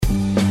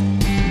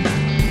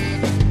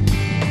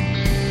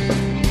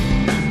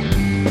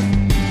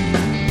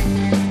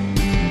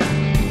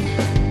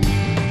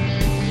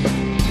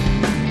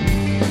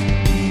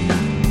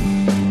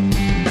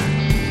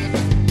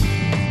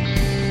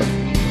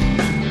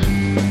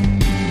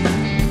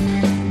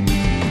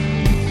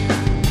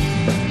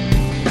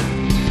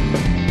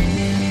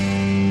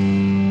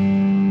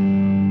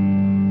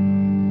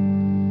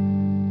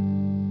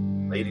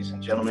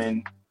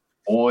Island,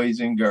 boys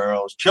and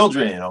girls,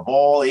 children of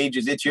all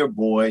ages. It's your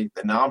boy,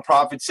 the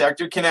Nonprofit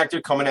Sector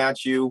Connector, coming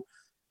at you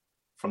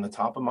from the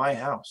top of my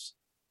house,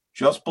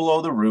 just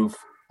below the roof,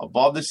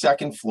 above the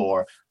second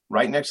floor,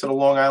 right next to the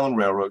Long Island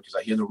Railroad, because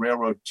I hear the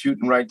railroad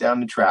tooting right down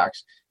the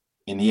tracks,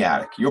 in the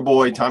attic. Your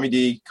boy, Tommy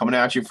D, coming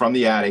at you from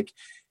the attic.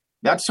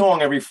 That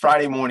song every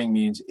Friday morning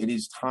means it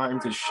is time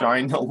to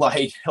shine the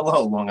light.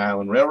 Hello, Long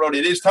Island Railroad.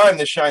 It is time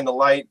to shine the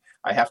light.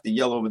 I have to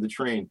yell over the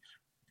train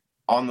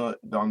on the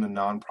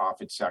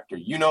nonprofit sector.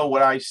 You know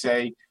what I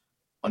say.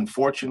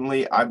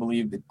 Unfortunately, I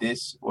believe that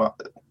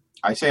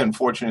I say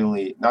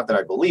unfortunately, not that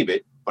I believe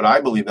it, but I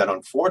believe that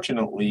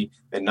unfortunately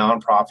the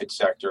nonprofit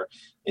sector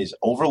is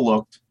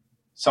overlooked,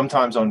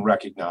 sometimes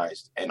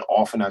unrecognized, and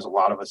often, as a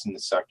lot of us in the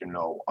sector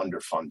know,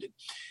 underfunded.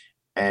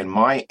 And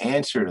my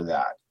answer to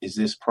that is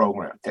this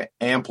program, to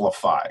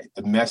amplify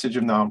the message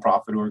of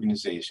nonprofit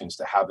organizations,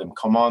 to have them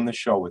come on the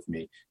show with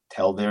me,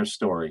 tell their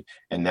story.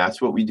 And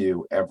that's what we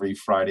do every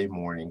Friday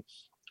morning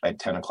at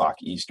 10 o'clock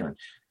Eastern.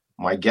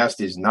 My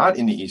guest is not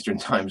in the Eastern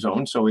time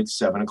zone, so it's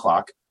 7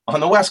 o'clock on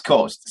the West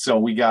Coast. So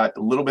we got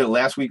a little bit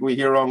last week we were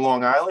here on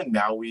Long Island.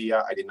 Now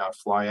I did not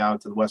fly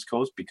out to the West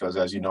Coast because,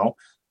 as you know,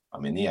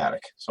 I'm in the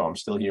attic. So I'm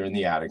still here in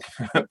the attic.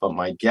 But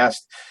my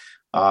guest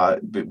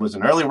was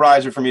an early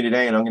riser for me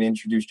today, and I'm going to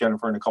introduce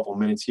Jennifer in a couple of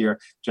minutes here.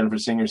 Jennifer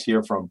Singer's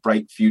here from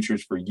Bright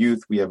Futures for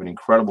Youth. We have an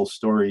incredible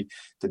story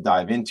to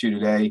dive into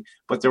today,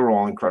 but they're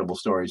all incredible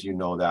stories. You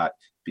know that,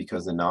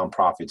 because the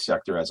nonprofit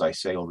sector, as I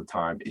say all the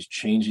time, is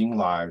changing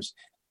lives,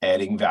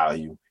 adding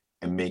value,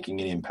 and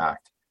making an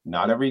impact.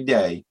 Not every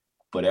day,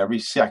 but every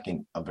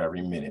second of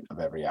every minute of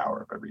every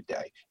hour of every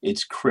day.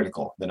 It's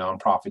critical. The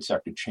nonprofit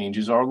sector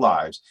changes our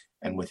lives,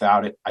 and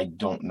without it, I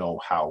don't know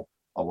how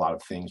a lot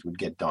of things would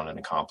get done and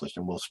accomplished.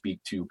 And we'll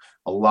speak to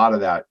a lot of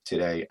that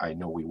today. I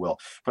know we will.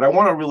 But I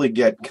want to really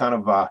get kind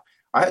of, I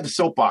had the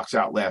soapbox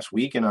out last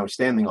week and I was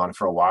standing on it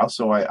for a while.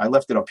 So I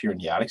left it up here in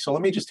the attic. So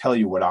let me just tell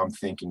you what I'm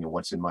thinking and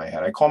what's in my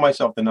head. I call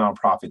myself the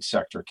nonprofit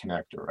sector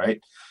connector,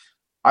 right?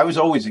 I was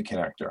always a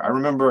connector. I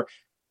remember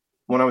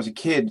when I was a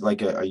kid,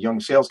 like a young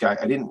sales guy,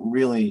 I didn't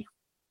really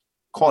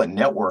call it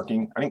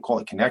networking. I didn't call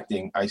it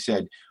connecting. I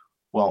said,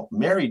 well,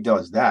 Mary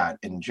does that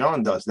and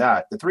John does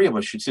that. The three of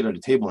us should sit at a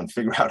table and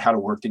figure out how to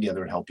work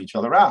together and help each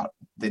other out.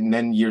 And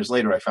then years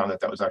later, I found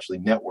that was actually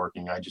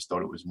networking. I just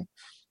thought it was,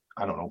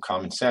 I don't know,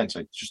 common sense.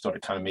 I just thought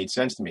it kind of made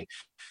sense to me.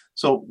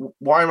 So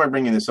why am I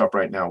bringing this up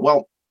right now?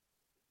 Well,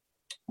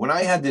 when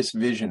I had this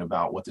vision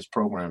about what this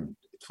program,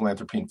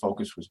 Philanthropy in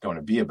Focus, was going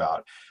to be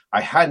about, I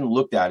hadn't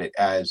looked at it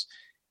as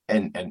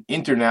an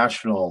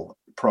international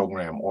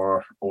program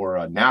or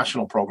a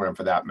national program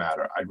for that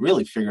matter. I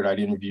really figured I'd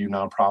interview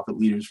nonprofit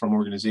leaders from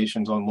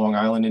organizations on Long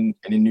Island and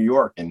in New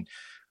York. And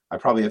I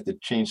probably have to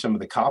change some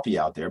of the copy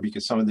out there,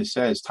 because some of this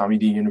says Tommy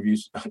D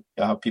interviews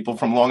people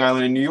from Long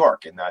Island and New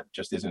York, and that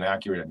just isn't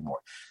accurate anymore.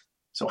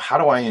 So how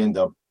do I end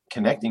up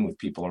connecting with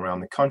people around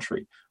the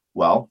country?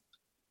 Well,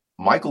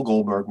 Michael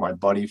Goldberg, my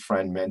buddy,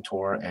 friend,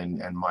 mentor, and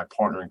my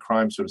partner in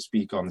crime, so to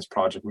speak, on this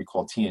project we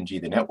call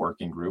TNG, the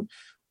Networking Group,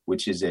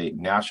 which is a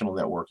national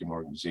networking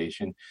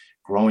organization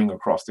growing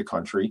across the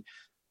country.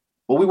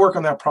 Well, we work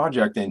on that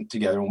project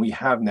together, and we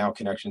have now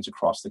connections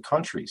across the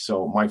country.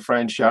 So my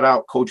friend, shout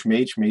out Coach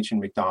Machen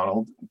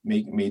McDonald,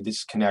 made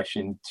this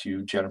connection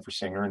to Jennifer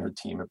Singer and her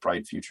team at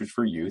Bright Futures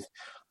for Youth.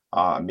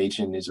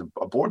 Machen is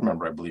a board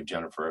member, I believe,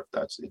 Jennifer,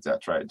 if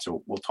that's right.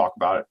 So we'll talk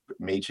about it,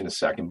 Machen, in a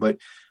second. But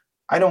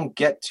I don't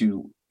get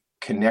to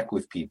connect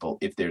with people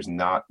if there's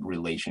not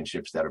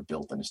relationships that are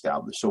built and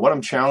established. So what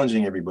I'm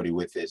challenging everybody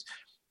with is,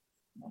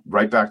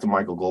 right back to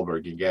Michael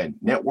Goldberg again,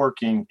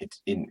 networking,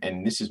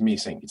 and this is me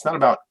saying, it's not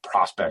about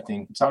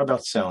prospecting. It's not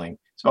about selling.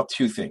 It's about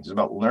two things. It's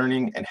about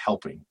learning and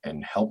helping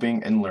and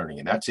learning.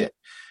 And that's it.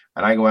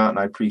 And I go out and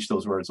I preach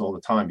those words all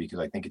the time because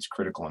I think it's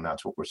critical, and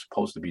that's what we're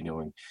supposed to be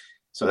doing.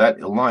 So that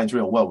aligns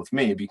real well with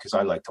me, because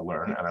I like to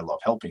learn and I love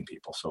helping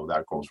people. So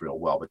that goes real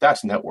well. But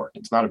that's networking.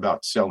 It's not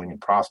about selling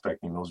and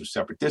prospecting. Those are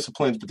separate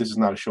disciplines, but this is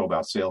not a show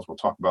about sales. We'll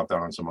talk about that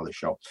on some other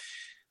show.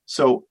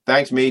 So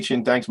thanks,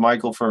 Machen. Thanks,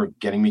 Michael, for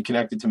getting me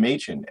connected to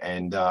Machen.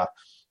 And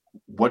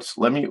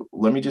let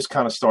me just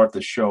kind of start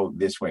the show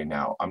this way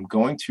now. I'm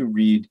going to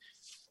read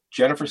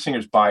Jennifer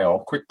Singer's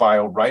quick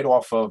bio, right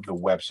off of the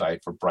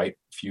website for Bright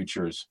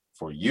Futures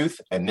for Youth.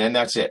 And then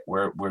that's it.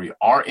 We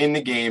are in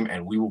the game,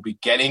 and we will be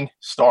getting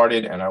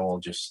started. And I will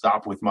just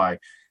stop with my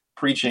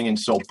preaching and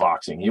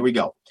soapboxing. Here we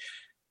go.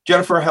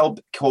 Jennifer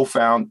helped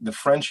co-found the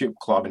Friendship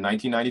Club in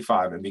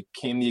 1995 and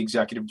became the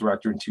executive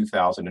director in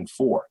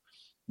 2004.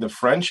 The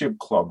Friendship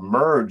Club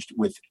merged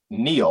with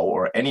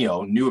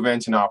NEO, New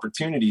Events and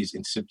Opportunities,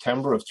 in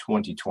September of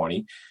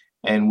 2020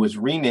 and was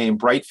renamed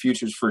Bright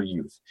Futures for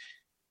Youth.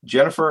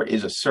 Jennifer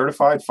is a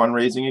certified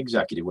fundraising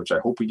executive, which I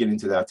hope we get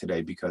into that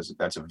today, because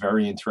that's a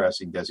very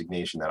interesting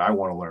designation that I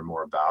want to learn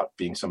more about,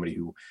 being somebody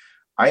who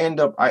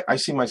I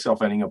see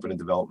myself ending up in a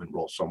development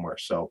role somewhere.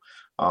 So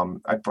I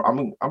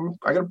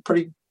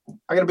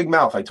got a big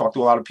mouth. I talk to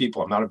a lot of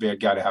people. I'm not a bad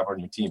guy to have on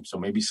your team. So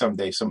maybe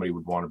someday somebody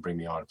would want to bring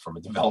me on from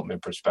a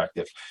development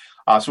perspective.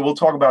 So we'll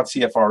talk about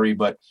CFRE,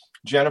 but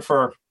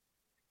Jennifer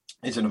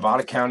is a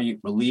Nevada County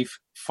Relief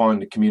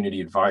Fund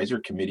Community Advisor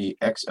Committee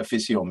ex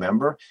officio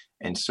member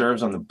and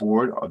serves on the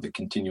board of the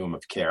Continuum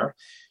of Care.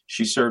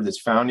 She served as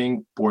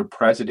founding board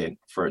president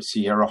for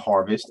Sierra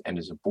Harvest and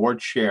is a board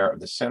chair of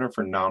the Center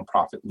for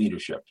Nonprofit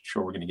Leadership. I'm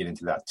sure we're going to get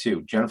into that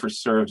too. Jennifer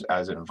serves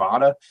as a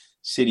Nevada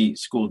City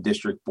School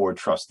District Board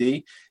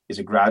trustee, is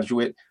a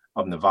graduate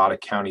of Nevada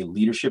County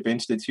Leadership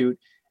Institute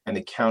and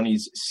the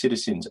county's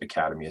Citizens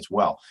Academy as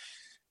well.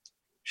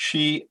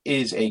 She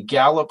is a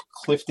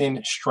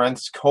Gallup-Clifton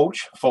Strengths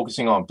coach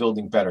focusing on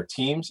building better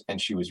teams,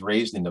 and she was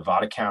raised in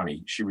Nevada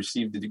County. She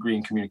received a degree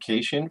in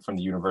communication from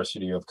the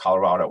University of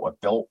Colorado at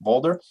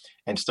Boulder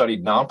and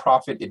studied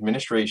nonprofit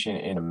administration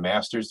in a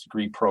master's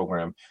degree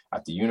program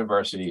at the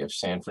University of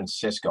San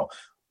Francisco.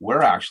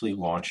 We're actually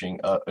launching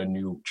a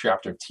new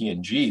chapter of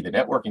TNG, the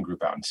networking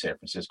group out in San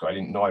Francisco. I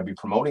didn't know I'd be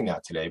promoting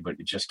that today, but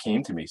it just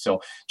came to me.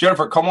 So,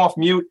 Jennifer, come off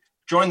mute,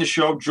 join the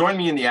show, join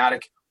me in the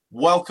attic.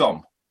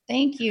 Welcome.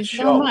 Thank you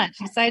so much.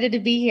 Excited to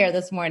be here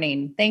this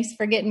morning. Thanks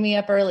for getting me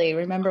up early.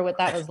 Remember what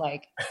that was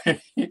like.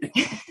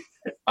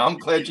 I'm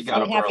glad you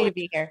got up happy early. To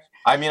be here.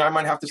 I mean, I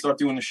might have to start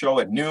doing the show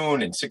at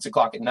noon and 6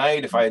 o'clock at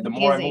night.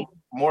 The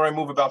more I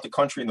move about the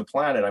country and the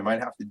planet, I might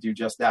have to do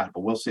just that.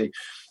 But we'll see.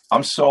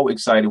 I'm so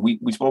excited. We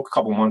spoke a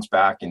couple months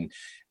back, and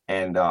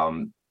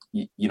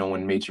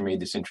when Major made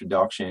this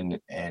introduction,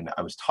 and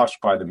I was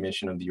touched by the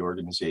mission of the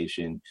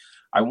organization.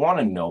 I want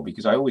to know,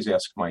 because I always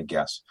ask my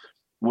guests,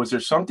 was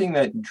there something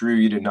that drew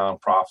you to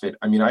nonprofit?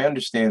 I mean, I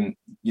understand,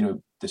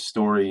 the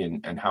story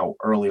and how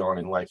early on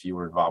in life you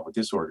were involved with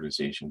this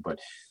organization, but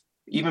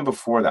even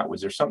before that, was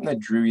there something that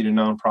drew you to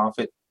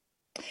nonprofit?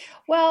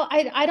 Well,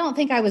 I don't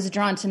think I was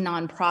drawn to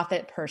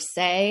nonprofit per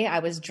se. I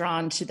was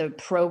drawn to the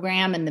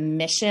program and the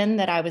mission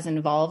that I was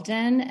involved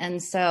in.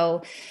 And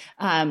so,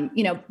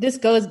 this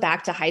goes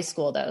back to high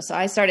school though. So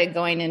I started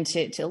going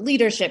into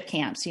leadership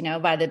camps,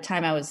 by the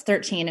time I was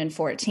 13 and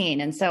 14.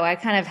 And so I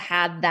kind of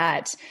had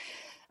that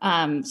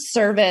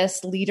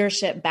service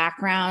leadership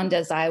background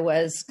as I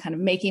was kind of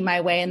making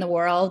my way in the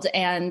world.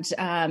 And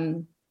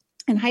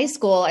in high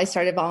school, I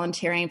started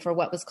volunteering for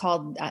what was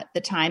called at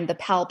the time the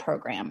Pell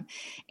program.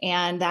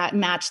 And that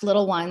matched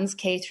little ones,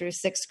 K through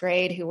sixth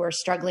grade, who were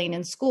struggling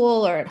in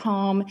school or at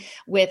home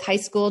with high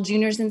school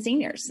juniors and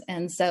seniors.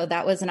 And so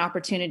that was an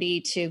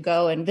opportunity to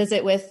go and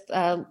visit with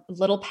a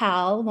little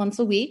pal once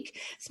a week,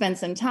 spend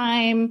some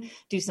time,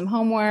 do some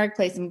homework,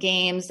 play some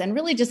games, and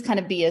really just kind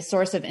of be a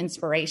source of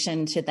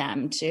inspiration to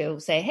them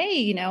to say,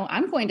 hey,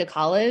 I'm going to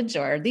college,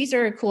 or these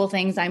are cool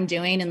things I'm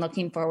doing and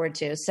looking forward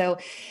to. So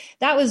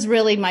that was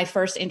really my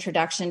first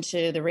introduction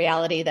to the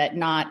reality that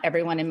not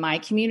everyone in my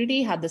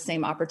community had the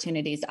same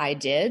opportunities I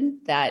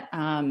did, that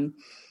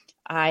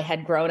I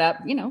had grown up,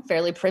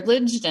 fairly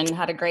privileged and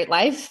had a great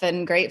life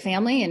and great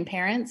family and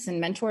parents and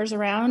mentors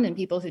around and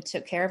people who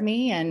took care of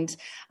me. And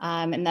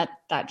that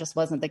just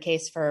wasn't the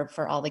case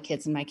for all the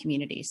kids in my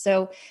community.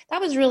 So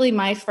that was really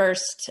my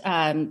first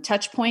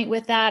touch point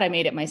with that. I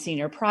made it my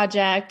senior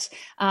project.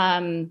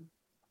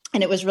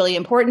 And it was really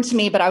important to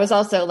me, but I was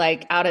also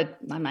I'm out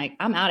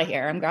of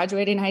here. I'm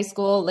graduating high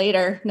school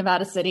later,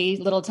 Nevada City,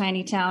 little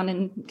tiny town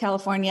in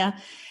California.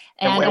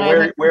 And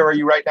where are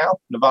you right now?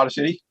 Nevada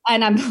City?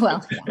 And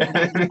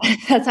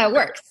that's how it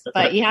works,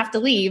 but you have to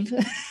leave.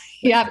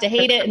 You have to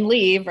hate it and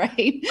leave, right?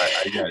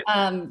 I get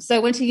it. So I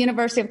went to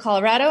University of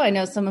Colorado. I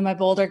know some of my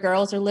Boulder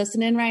girls are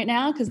listening right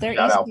now because they're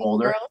East Coast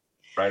Boulder. Girls.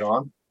 Right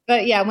on.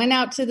 But yeah, went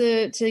out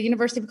to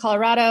University of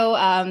Colorado,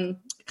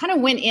 kind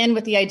of went in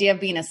with the idea of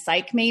being a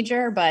psych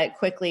major, but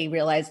quickly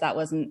realized that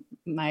wasn't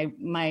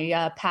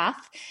my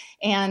path,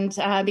 and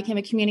became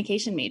a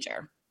communication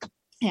major.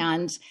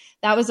 And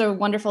that was a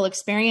wonderful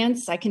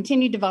experience. I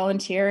continued to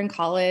volunteer in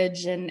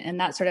college and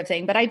that sort of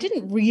thing, but I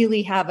didn't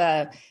really have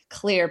a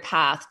clear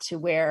path to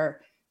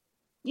what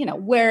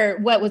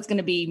was going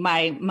to be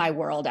my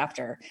world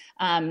after.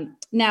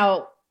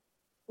 Now,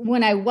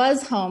 when I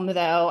was home,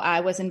 though, I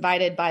was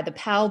invited by the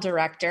PAL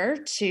director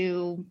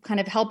to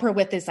kind of help her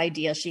with this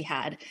idea she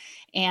had.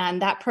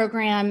 And that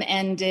program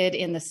ended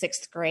in the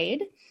sixth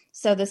grade.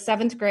 So the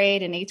seventh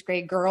grade and eighth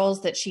grade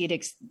girls that she had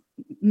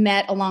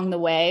met along the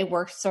way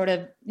were sort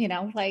of,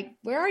 like,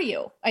 where are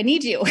you? I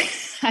need you.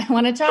 I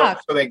want to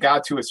talk. So they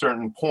got to a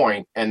certain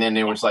point, and then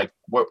it was like,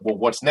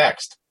 what's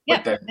next?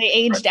 Yeah, they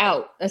aged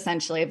out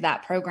essentially of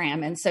that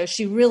program. And so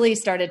she really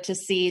started to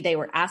see they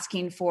were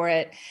asking for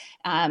it,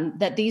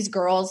 that these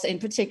girls in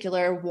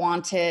particular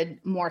wanted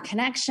more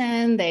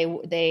connection.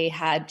 They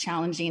had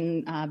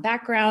challenging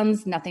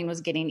backgrounds. Nothing was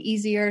getting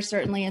easier,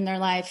 certainly in their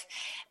life.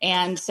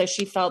 And so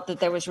she felt that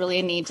there was really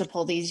a need to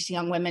pull these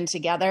young women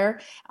together,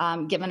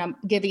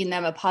 giving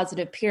them a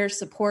positive peer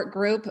support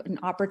group, an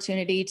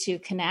opportunity to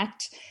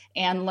connect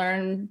and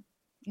learn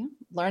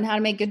how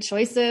to make good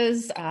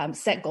choices,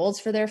 set goals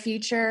for their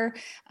future.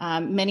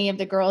 Many of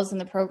the girls in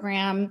the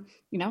program,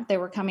 they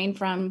were coming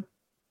from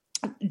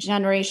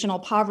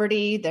generational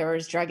poverty. There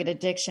was drug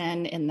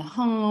addiction in the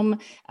home,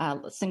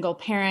 single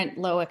parent,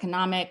 low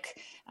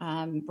economic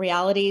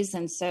realities.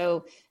 And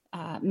so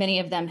Many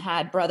of them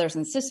had brothers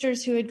and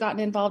sisters who had gotten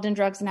involved in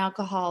drugs and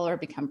alcohol or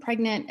become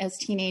pregnant as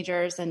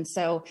teenagers. And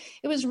so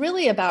it was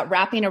really about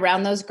wrapping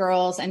around those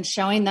girls and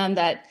showing them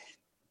that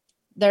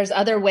there's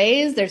other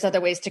ways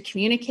to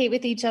communicate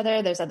with each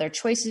other. There's other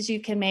choices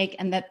you can make,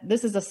 and that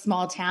this is a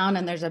small town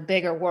and there's a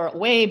bigger world,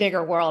 way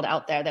bigger world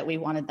out there that we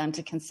wanted them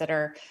to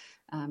consider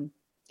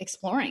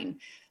exploring.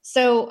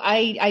 So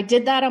I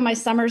did that on my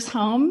summers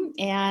home.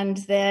 And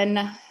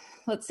then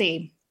let's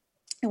see,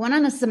 I went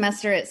on a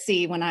semester at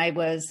sea when I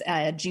was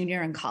a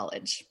junior in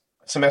college.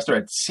 Semester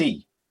at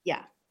sea?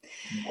 Yeah.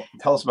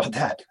 Tell us about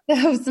that.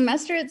 So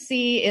Semester at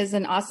Sea is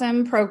an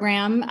awesome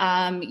program.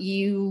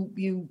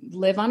 You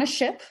live on a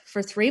ship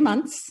for 3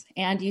 months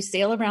and you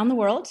sail around the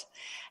world.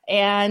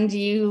 And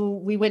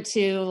we went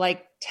to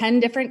like 10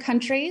 different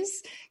countries.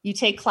 You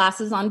take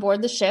classes on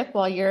board the ship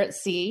while you're at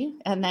sea,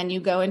 and then you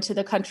go into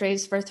the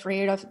countries for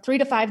 3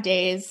 to 5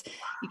 days.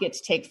 You get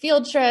to take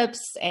field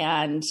trips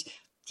and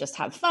just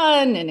have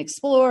fun and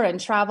explore and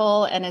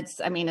travel. And it's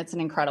an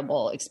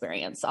incredible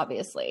experience,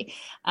 obviously.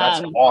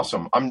 That's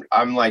awesome.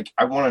 I'm like,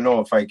 I want to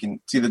know if I can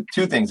see the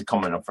two things are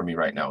coming up for me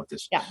right now with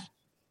this. Yeah.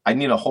 I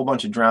need a whole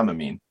bunch of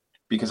Dramamine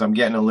because I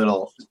get a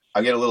little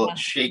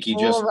shaky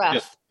just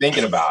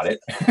thinking about it.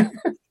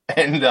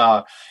 And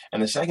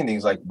the second thing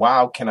is like,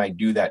 wow, can I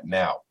do that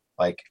now?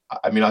 Like,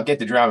 I mean, I'll get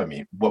the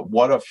Dramamine, but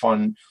what a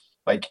fun,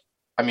 like,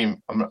 I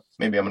mean,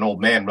 maybe I'm an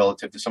old man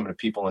relative to some of the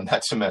people in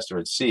that Semester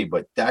at Sea,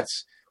 but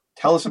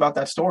tell us about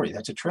that story.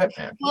 That's a trip,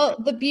 man. Well,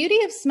 the beauty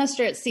of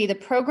Semester at Sea, the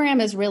program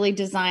is really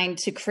designed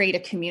to create a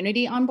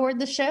community on board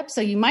the ship.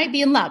 So you might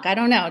be in luck. I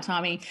don't know,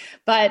 Tommy.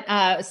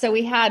 But so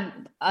we had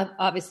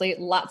obviously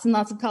lots and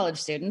lots of college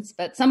students,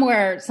 but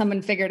somewhere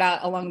someone figured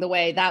out along the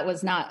way that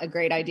was not a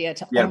great idea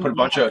to put a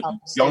bunch of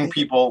young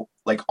people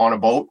like on a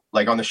boat,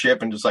 like on the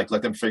ship, and just like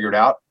let them figure it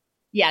out.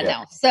 Yeah,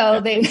 no.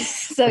 So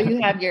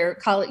you have your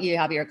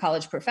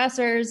college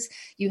professors,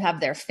 you have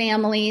their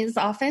families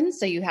often.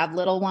 So you have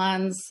little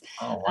ones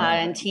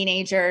and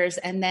teenagers,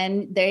 and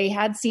then they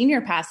had senior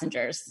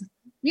passengers.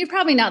 You're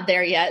probably not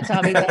there yet,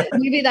 Tommy, but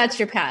maybe that's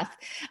your path.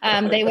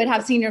 They would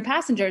have senior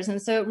passengers.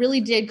 And so it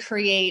really did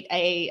create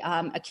a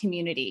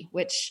community,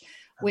 which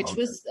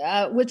was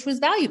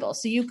valuable.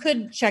 So you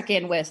could check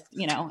in with,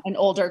 an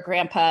older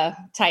grandpa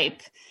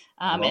type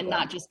and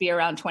not just be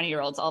around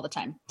 20-year-olds all the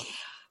time,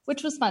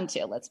 which was fun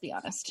too, let's be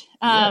honest.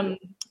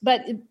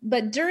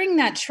 But during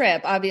that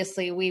trip,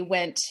 obviously we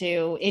went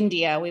to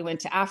India, we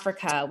went to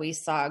Africa, we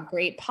saw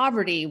great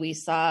poverty, we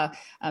saw,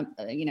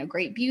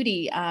 great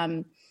beauty.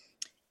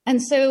 And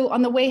so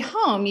on the way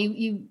home,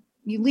 you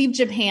leave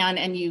Japan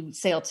and you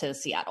sail to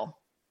Seattle,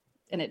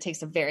 and it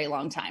takes a very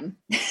long time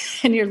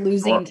and you're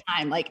losing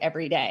time like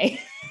every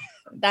day.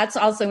 That's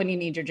also when you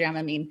need your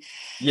Dramamine.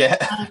 Yeah.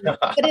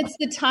 But it's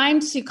the time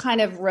to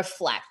kind of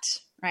reflect.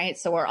 Right.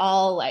 So we're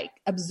all like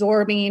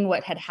absorbing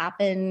what had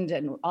happened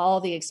and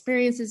all the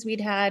experiences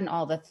we'd had and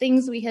all the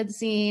things we had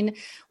seen,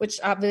 which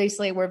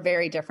obviously were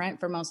very different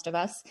for most of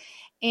us.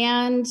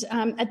 And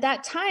at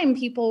that time,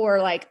 people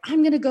were like,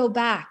 I'm going to go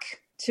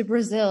back to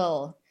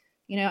Brazil.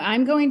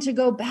 I'm going to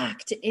go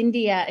back to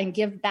India and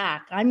give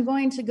back. I'm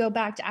going to go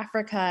back to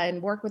Africa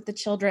and work with the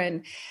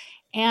children.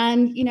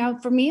 And,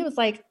 for me, it was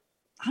like,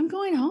 I'm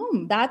going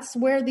home. That's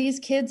where these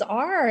kids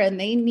are, and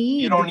they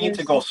need. You don't need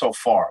to go so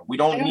far. I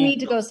don't need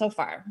to go so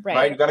far, right?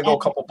 Right. You got to go a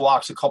couple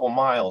blocks, a couple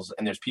miles,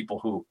 and there's people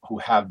who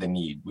have the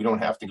need. We don't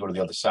have to go to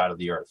the other side of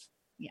the earth.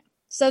 Yeah.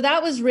 So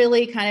that was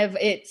really kind of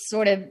it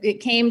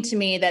came to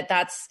me that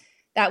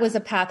was a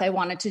path I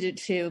wanted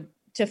to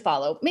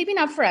follow. Maybe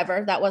not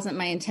forever. That wasn't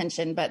my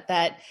intention, but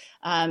that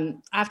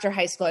after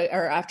high school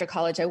or after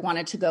college, I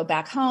wanted to go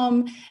back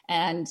home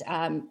and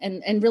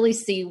really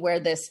see where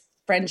this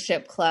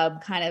friendship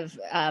club kind of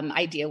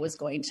idea was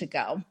going to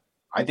go.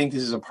 I think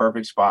this is a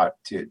perfect spot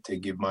to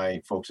give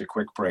my folks a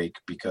quick break,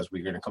 because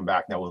we're going to come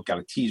back now. We've got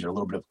a teaser, a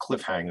little bit of a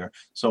cliffhanger.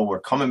 So we're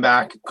coming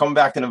back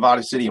to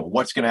Nevada City and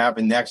what's going to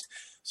happen next.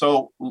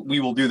 So we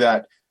will do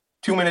that.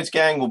 2 minutes,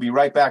 gang. We'll be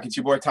right back. It's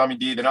your boy, Tommy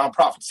D, the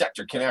nonprofit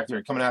sector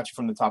connector, coming at you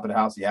from the top of the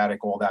house, the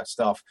attic, all that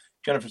stuff.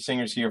 Jennifer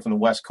Singer's here from the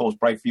West Coast,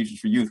 Bright Futures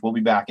for Youth. We'll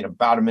be back in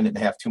about a minute and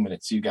a half, 2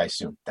 minutes. See you guys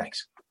soon.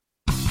 Thanks.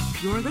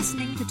 You're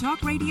listening to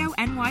Talk Radio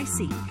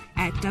NYC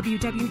at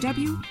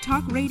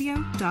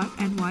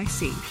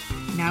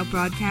www.talkradio.nyc. Now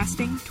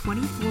broadcasting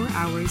 24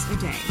 hours a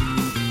day.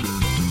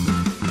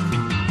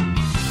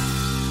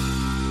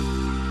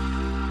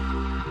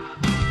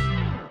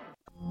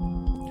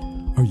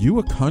 Are you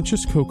a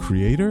conscious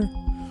co-creator?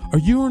 Are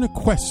you on a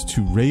quest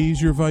to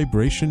raise your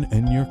vibration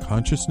and your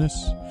consciousness?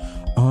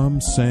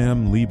 I'm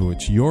Sam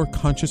Leibowitz, your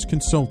conscious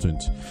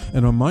consultant,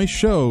 and on my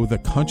show, The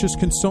Conscious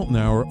Consultant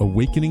Hour,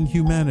 Awakening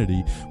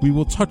Humanity, we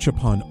will touch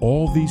upon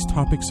all these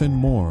topics and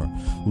more.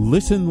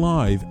 Listen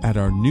live at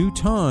our new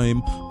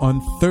time on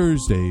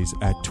Thursdays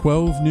at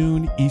 12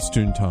 noon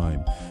Eastern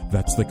Time.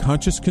 That's The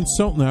Conscious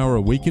Consultant Hour,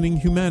 Awakening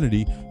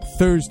Humanity,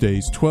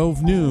 Thursdays,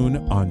 12 noon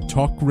on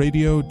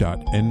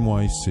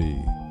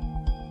talkradio.nyc.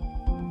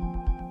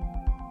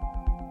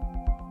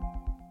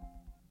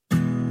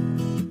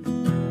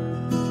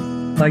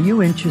 Are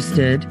you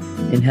interested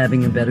in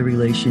having a better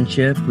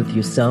relationship with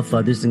yourself,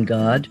 others, and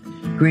God?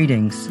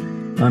 Greetings.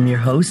 I'm your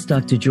host,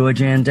 Dr.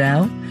 George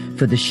Andow,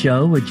 for the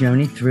show A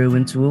Journey Through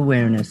into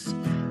Awareness.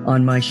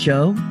 On my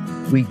show,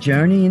 we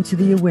journey into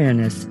the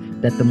awareness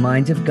that the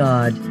mind of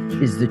God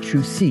is the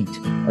true seat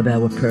of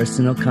our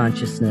personal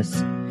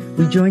consciousness.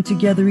 We join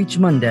together each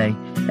Monday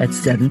at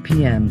 7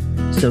 p.m.,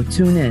 so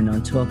tune in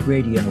on Talk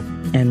Radio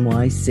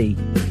NYC.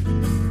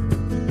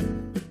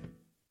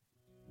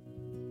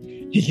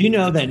 Did you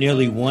know that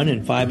nearly 1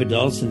 in 5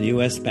 adults in the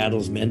U.S.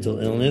 battles mental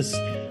illness?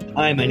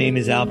 Hi, my name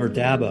is Albert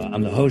Daba.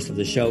 I'm the host of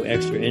the show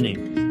Extra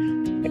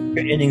Innings.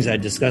 Extra Innings, I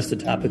discuss the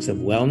topics of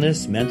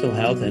wellness, mental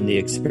health, and the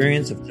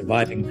experience of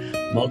surviving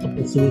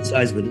multiple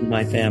suicides within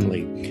my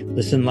family.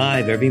 Listen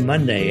live every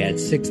Monday at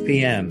 6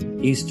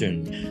 p.m.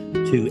 Eastern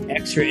to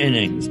Extra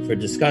Innings for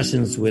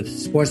discussions with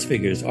sports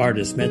figures,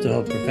 artists, mental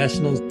health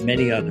professionals, and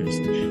many others.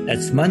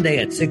 That's Monday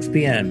at 6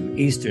 p.m.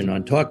 Eastern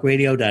on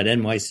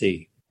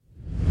talkradio.nyc.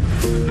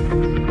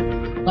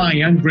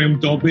 Hi, I'm Graham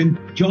Dobbin.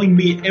 Join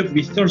me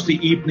every Thursday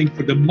evening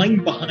for the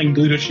Mind Behind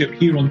Leadership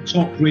here on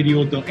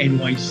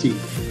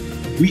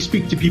talkradio.nyc. We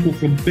speak to people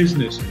from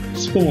business,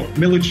 sport,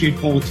 military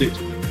and politics,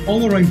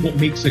 all around what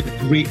makes a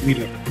great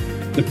leader.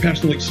 The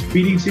personal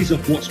experiences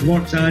of what's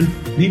worked and,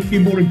 maybe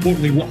more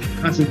importantly, what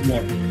hasn't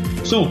worked.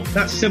 So,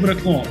 that's 7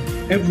 o'clock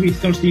every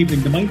Thursday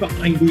evening, the Mind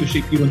Behind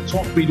Leadership here on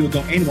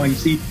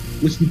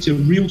talkradio.nyc. Listen to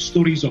real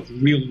stories of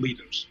real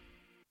leaders.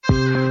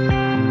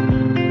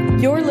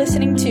 You're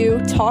listening to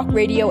Talk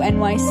Radio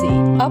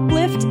NYC.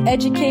 Uplift,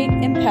 educate,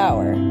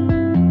 empower.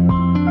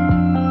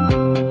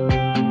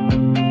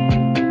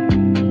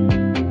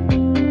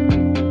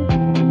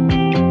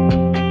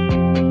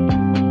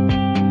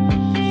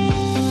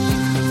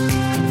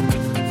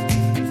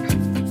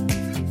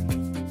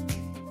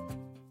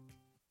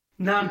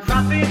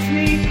 Nonprofits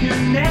need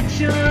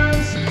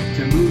connections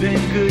to move in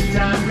good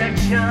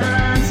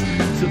directions.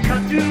 So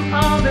cut through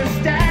all the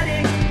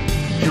static.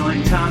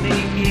 Join Tommy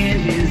in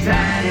his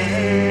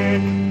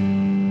attic.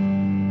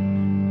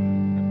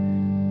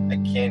 I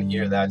can't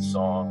hear that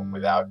song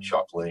without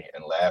chuckling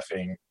and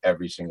laughing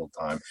every single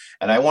time.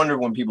 And I wonder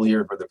when people hear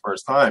it for the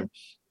first time,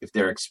 if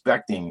they're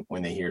expecting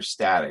when they hear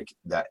static,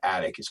 that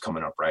attic is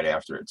coming up right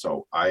after it.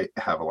 So I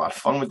have a lot of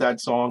fun with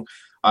that song.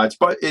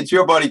 It's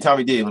your buddy,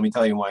 Tommy D. Let me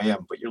tell you who I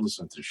am, but you're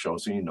listening to the show,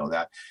 so you know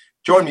that.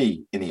 Join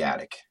me in the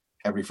attic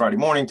every Friday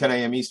morning, 10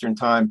 a.m. Eastern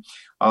time.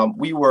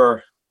 We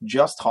were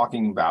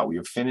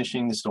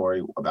finishing the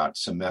story about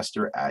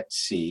Semester at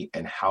Sea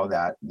and how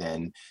that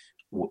then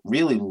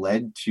really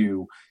led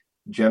to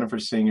Jennifer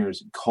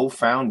Singer's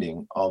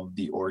co-founding of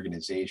the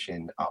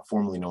organization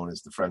formerly known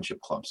as the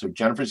Friendship Club. So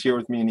Jennifer's here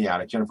with me in the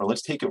attic. Jennifer,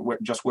 let's take it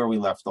just where we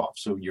left off.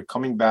 So you're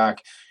coming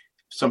back.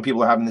 Some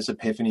people are having this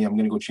epiphany. I'm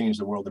going to go change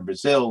the world in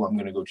Brazil. I'm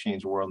going to go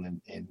change the world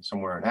in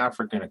somewhere in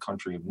Africa, in a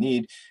country of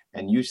need.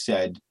 And you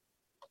said,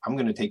 I'm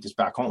going to take this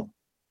back home.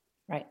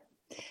 Right.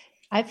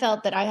 I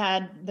felt that I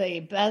had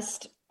the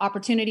best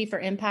opportunity for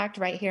impact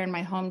right here in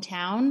my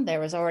hometown. There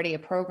was already a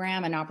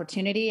program, an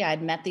opportunity.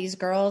 I'd met these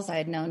girls. I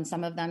had known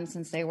some of them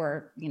since they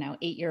were,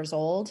 8 years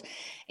old,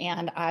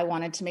 and I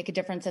wanted to make a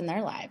difference in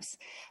their lives.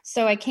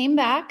 So I came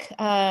back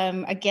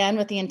again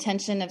with the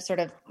intention of sort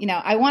of,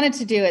 I wanted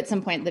to do at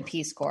some point the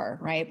Peace Corps,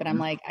 right? But I'm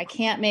like, I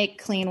can't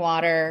make clean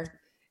water.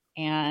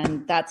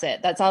 And that's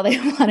it. That's all they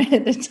wanted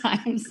at the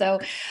time.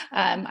 So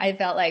I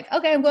felt like,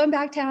 okay, I'm going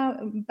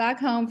back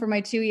home for my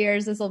 2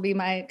 years. This will be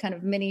my kind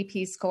of mini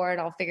Peace Corps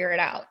and I'll figure it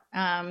out.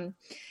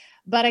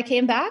 But I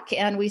came back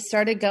and we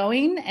started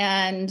going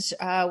and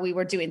we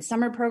were doing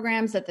summer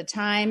programs at the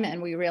time.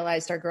 And we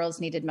realized our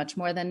girls needed much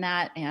more than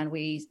that. And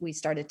we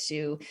started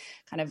to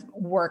kind of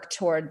work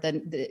toward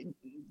the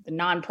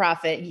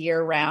nonprofit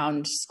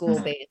year-round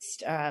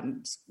school-based,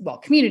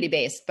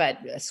 community-based, but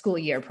a school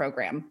year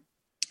program.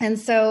 And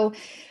so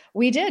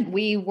we did.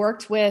 We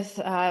worked with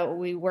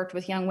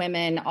young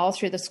women all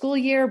through the school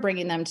year,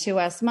 bringing them to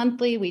us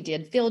monthly. We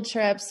did field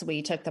trips.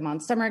 We took them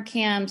on summer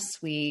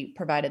camps. We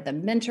provided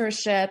them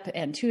mentorship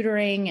and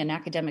tutoring and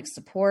academic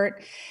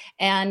support.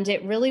 And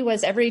it really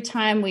was every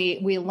time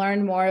we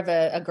learned more of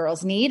a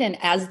girl's need. And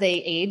as they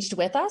aged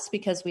with us,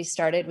 because we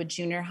started with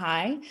junior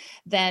high,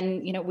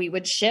 then, we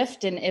would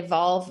shift and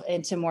evolve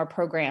into more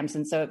programs.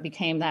 And so it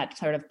became that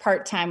sort of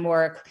part-time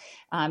work,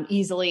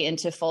 easily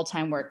into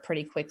full-time work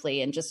pretty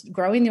quickly, and just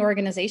growing the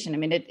organization. I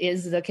mean, it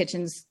is the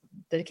kitchen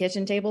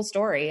table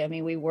story. I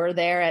mean, we were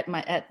there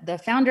the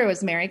founder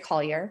was Mary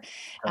Collier.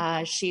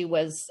 She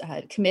was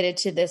committed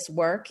to this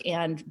work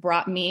and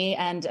brought me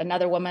and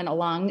another woman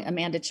along,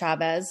 Amanda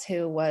Chavez,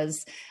 who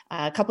was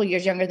a couple of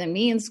years younger than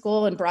me in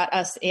school, and brought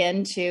us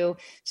in to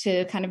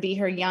kind of be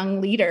her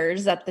young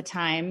leaders at the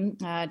time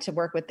to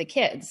work with the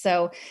kids.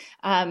 So,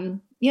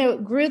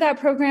 grew that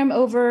program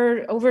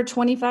over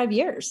 25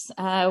 years,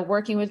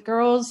 working with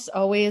girls,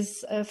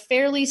 always a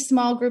fairly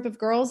small group of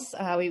girls.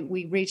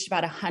 We reached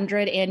about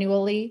 100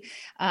 annually,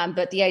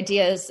 but the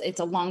idea is it's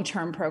a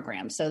long-term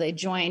program. So they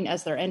join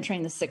as they're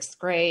entering the 6th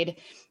grade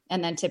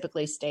and then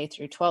typically stay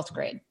through 12th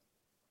grade.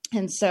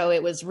 And so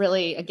it was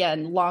really,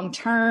 again,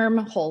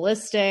 long-term,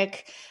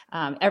 holistic,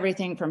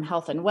 everything from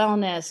health and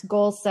wellness,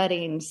 goal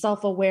setting,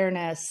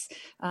 self-awareness,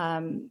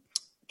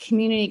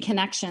 community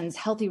connections,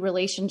 healthy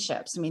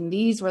relationships. I mean,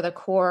 these were the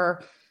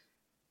core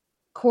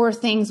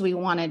things we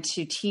wanted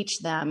to teach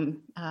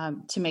them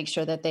to make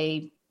sure that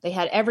they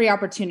had every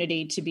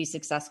opportunity to be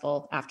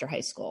successful after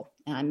high school,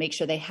 and make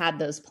sure they had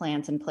those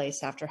plans in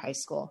place after high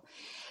school.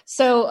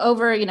 So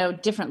over,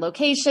 different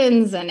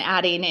locations and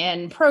adding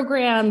in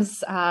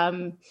programs,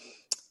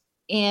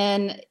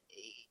 in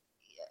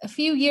a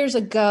few years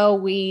ago,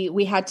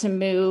 we had to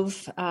move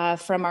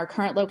from our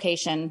current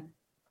location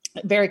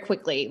very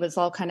quickly. It was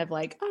all kind of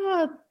like,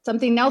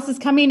 something else is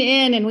coming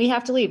in and we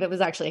have to leave. It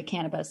was actually a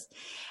cannabis.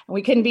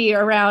 We couldn't be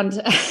around.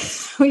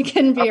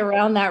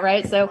 That,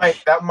 right? So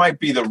that might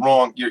be the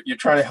wrong. You're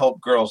trying to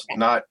help girls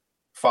not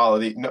follow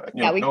the.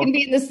 We can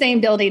be in the same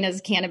building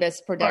as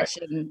cannabis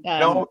production.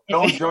 Right.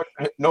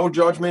 No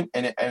judgment.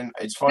 And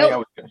it's funny.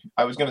 Nope.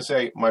 I was going to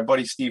say my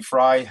buddy Steve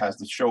Fry has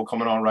the show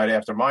coming on right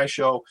after my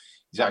show.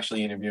 He's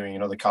actually interviewing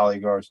another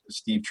colleague of ours,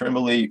 Steve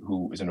Trimbley,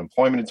 who is an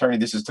employment attorney.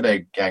 This is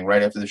today, gang,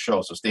 right after the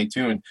show. So stay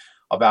tuned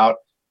about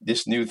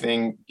this new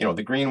thing.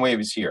 The green wave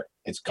is here.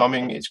 It's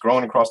coming. It's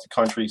growing across the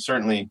country.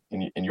 Certainly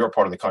in your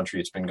part of the country,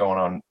 it's been going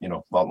on,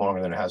 a lot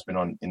longer than it has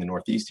been in the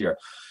Northeast here.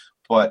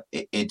 But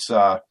it's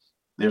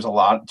there's a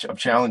lot of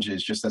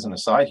challenges. Just as an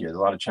aside here, there's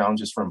a lot of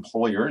challenges for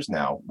employers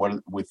now.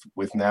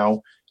 With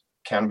now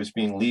cannabis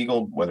being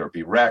legal, whether it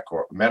be rec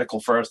or medical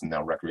first, and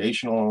now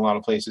recreational in a lot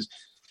of places.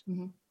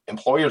 Mm-hmm.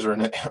 Employers are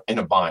in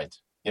a bind,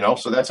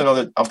 so that's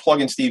another. I'm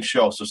plugging Steve's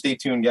show, so stay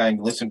tuned,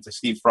 gang. Listen to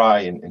Steve Fry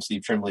and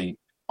Steve Trimbley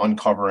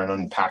uncover and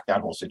unpack that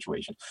whole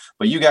situation.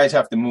 But you guys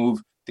have to move.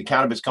 The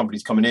cannabis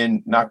company's coming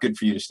in. Not good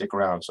for you to stick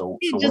around. So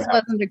it just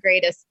wasn't the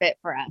greatest fit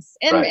for us.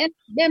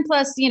 And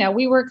plus,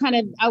 we were kind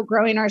of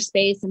outgrowing our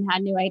space and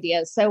had new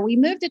ideas. So we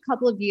moved a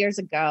couple of years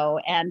ago,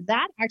 and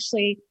that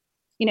actually,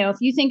 if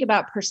you think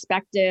about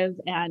perspective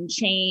and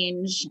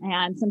change,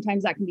 and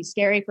sometimes that can be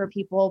scary for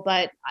people,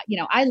 but,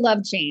 I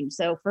love change.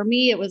 So for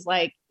me, it was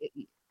like,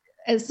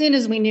 as soon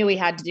as we knew we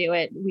had to do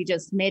it, we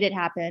just made it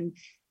happen.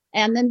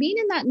 And then being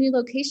in that new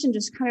location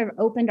just kind of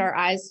opened our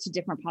eyes to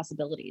different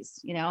possibilities,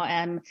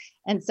 and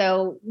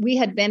so we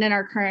had been in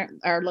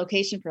our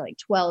location for like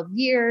 12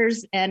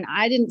 years, and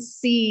I didn't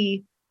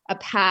see a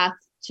path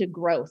to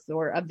growth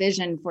or a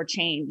vision for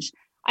change.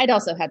 I'd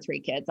also had 3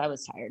 kids. I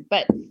was tired,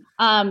 but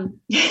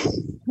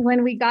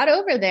when we got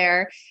over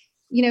there,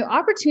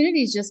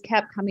 opportunities just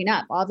kept coming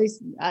up. All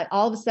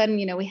of a sudden,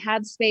 we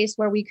had space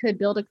where we could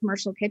build a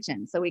commercial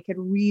kitchen, so we could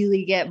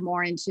really get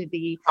more into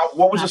the.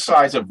 What was the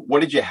size of?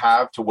 What did you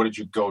have to? What did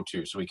you go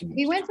to? So we can.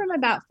 We went from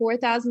about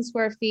 4,000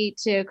 square feet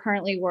to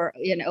currently we're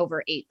in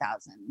over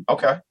 8,000.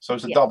 Okay, so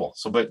it's a double.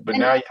 So, but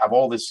now you have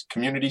all this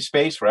community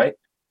space, right?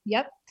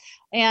 Yep.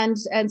 And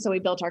so we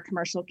built our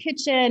commercial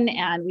kitchen,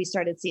 and we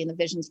started seeing the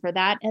visions for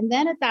that. And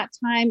then at that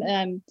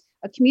time,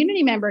 a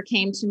community member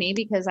came to me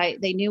because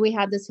they knew we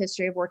had this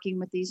history of working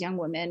with these young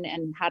women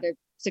and had a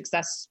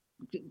success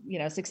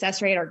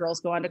rate. Our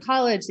girls go on to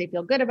college, they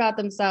feel good about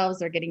themselves,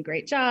 they're getting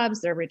great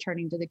jobs, they're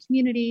returning to the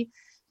community.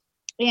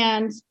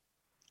 And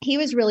he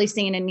was really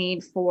seeing a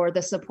need for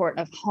the support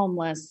of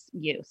homeless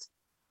youth.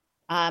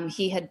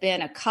 He had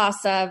been a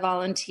CASA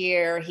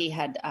volunteer. He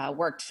had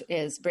worked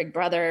his big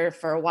brother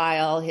for a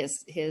while.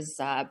 His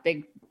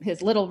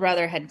little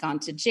brother had gone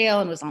to jail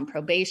and was on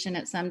probation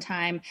at some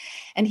time.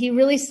 And he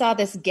really saw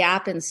this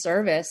gap in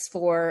service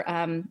for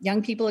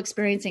young people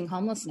experiencing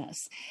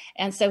homelessness.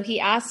 And so he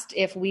asked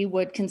if we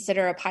would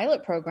consider a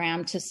pilot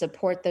program to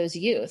support those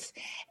youth.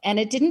 And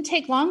it didn't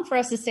take long for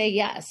us to say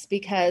yes,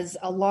 because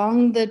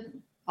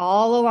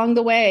all along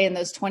the way in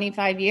those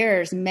 25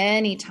 years,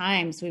 many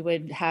times we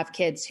would have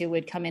kids who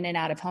would come in and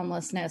out of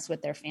homelessness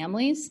with their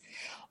families,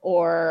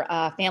 or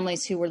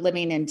families who were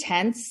living in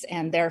tents,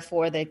 and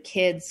therefore the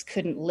kids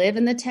couldn't live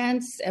in the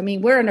tents. I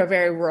mean, we're in a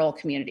very rural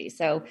community.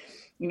 So,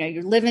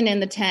 you're living in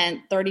the tent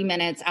 30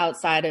 minutes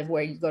outside of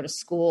where you go to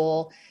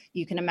school.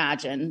 You can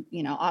imagine,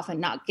 often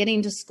not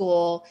getting to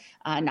school,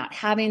 not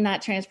having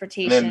that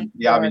transportation. And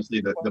then, obviously,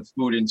 the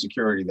food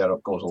insecurity that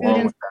goes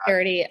along with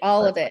that.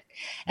 All of it.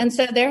 And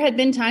so there had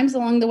been times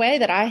along the way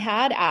that I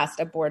had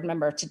asked a board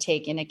member to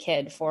take in a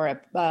kid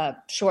for a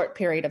short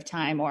period of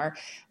time or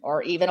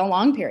even a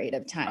long period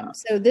of time.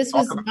 So this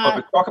was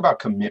not... Talk about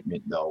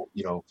commitment, though,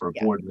 for a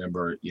board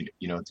member,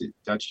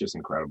 that's just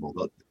incredible.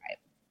 Right.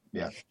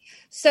 Yeah.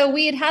 So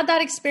we had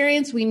that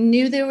experience. We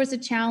knew there was a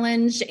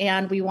challenge,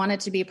 and we wanted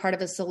to be part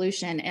of a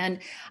solution. And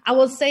I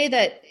will say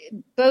that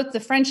both the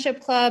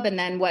Friendship Club and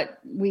then what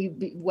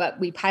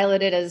we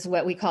piloted as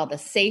what we call the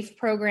SAFE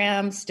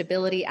program,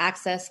 Stability,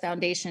 Access,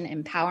 Foundation,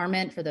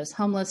 Empowerment for those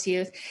homeless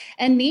youth,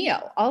 and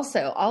NEO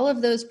also, all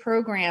of those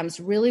programs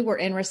really were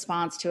in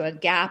response to a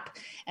gap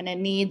and a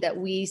need that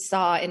we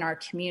saw in our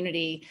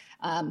community,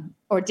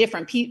 or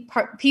different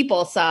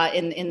people saw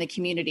in the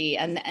community.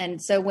 And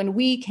so when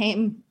we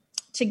came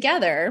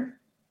together,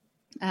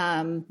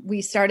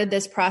 we started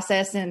this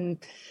process in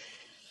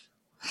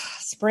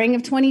spring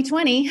of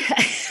 2020,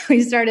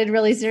 we started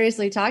really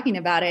seriously talking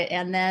about it.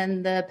 And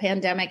then the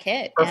pandemic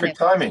hit. Perfect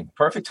timing.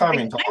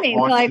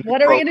 Like,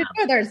 what are we going to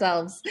do with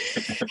ourselves?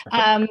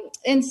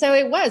 And so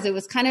it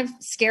was kind of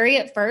scary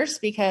at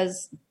first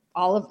because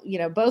all of,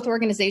 both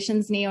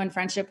organizations, NEO and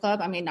Friendship Club,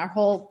 I mean, our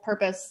whole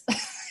purpose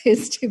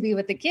is to be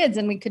with the kids,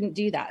 and we couldn't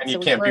do that. And you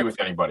can't be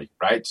with anybody,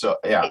 right? So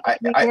yeah,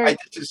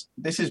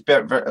 this is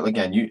very,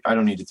 again, I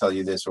don't need to tell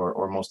you this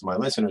or most of my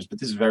listeners,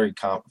 but this is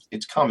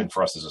it's common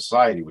for us as a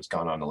society, what's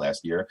gone on the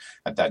last year,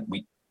 that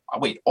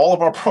all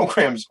of our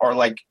programs are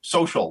like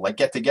social, like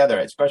get together,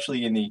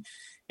 especially in the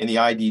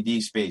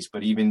IDD space,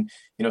 but even,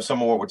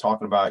 some of what we're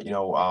talking about,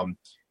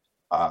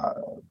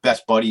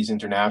 Best Buddies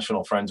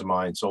International, friends of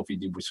mine, Sophie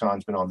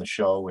Dubuissan's been on the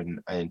show,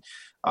 and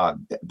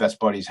Best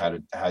Buddies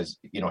had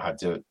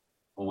to,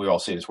 we all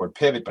say this word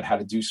pivot, but had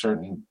to do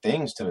certain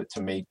things to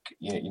make,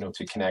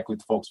 to connect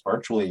with folks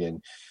virtually.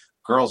 And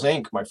Girls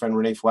Inc., my friend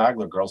Renee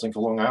Flagler, Girls Inc.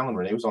 of Long Island,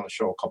 Renee was on the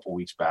show a couple of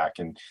weeks back,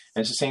 and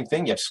it's the same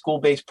thing. You have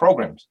school-based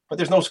programs, but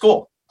there's no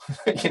school.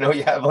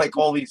 You have like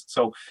all these,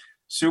 so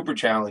super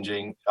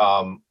challenging.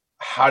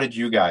 How did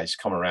you guys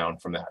come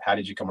around from that? How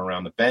did you come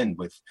around the bend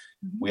with,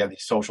 we have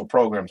these social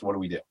programs, what do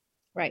we do?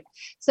 Right.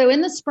 So in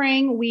the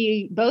spring,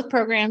 both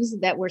programs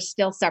that were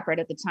still separate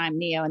at the time,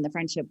 NEO and the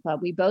Friendship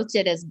Club, we both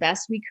did as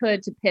best we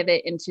could to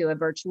pivot into a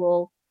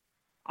virtual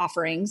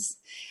offerings.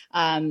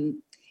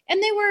 And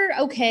they were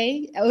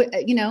okay,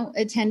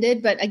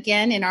 attended. But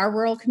again, in our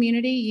rural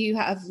community, you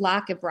have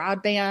lack of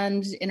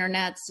broadband,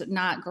 internet's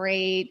not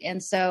great.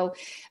 And so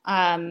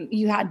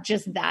you had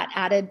just that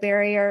added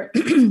barrier.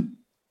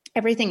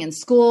 Everything in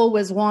school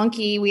was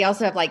wonky. We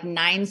also have like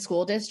 9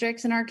 school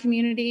districts in our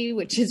community,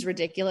 which is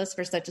ridiculous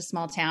for such a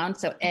small town.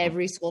 So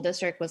every school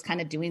district was kind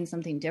of doing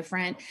something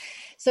different.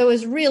 So it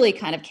was really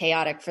kind of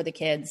chaotic for the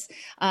kids.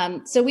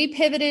 So we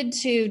pivoted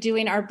to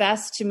doing our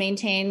best to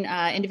maintain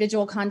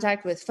individual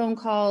contact with phone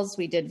calls.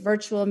 We did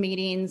virtual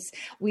meetings.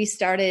 We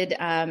started,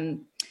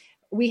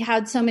 we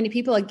had so many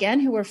people, again,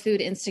 who were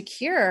food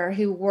insecure,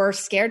 who were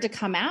scared to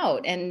come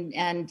out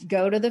and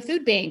go to the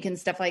food bank and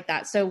stuff like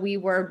that. So we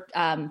were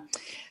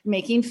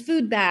making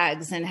food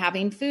bags and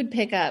having food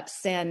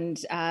pickups.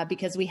 And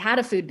because we had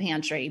a food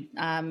pantry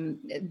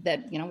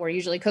that, we're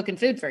usually cooking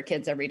food for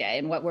kids every day.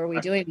 And what were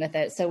we doing with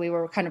it? So we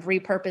were kind of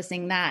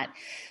repurposing that.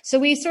 So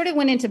we sort of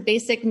went into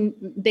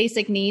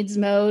basic needs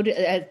mode,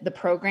 as the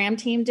program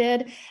team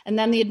did. And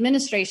then the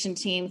administration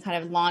team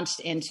kind of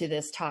launched into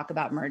this talk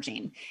about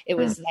merging. It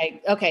was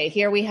like, okay,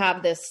 here we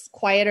have this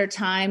quieter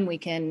time. We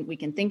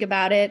can think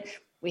about it.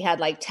 We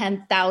had like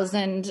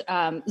 10,000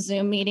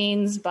 Zoom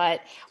meetings, but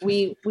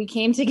we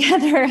came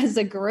together as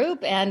a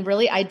group and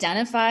really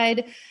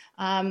identified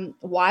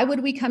why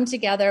would we come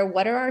together?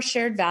 What are our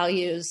shared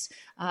values?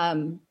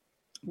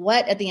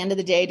 What, at the end of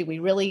the day,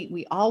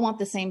 we all want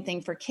the same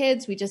thing for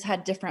kids. We just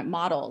had different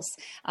models.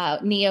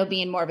 NEO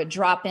being more of a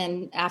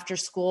drop-in after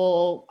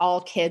school,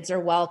 all kids are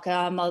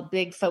welcome, a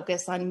big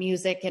focus on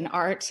music and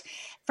art.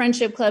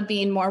 Friendship Club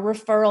being more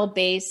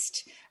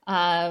referral-based,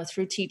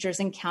 through teachers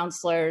and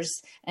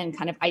counselors, and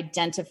kind of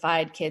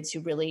identified kids who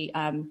really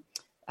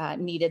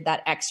needed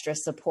that extra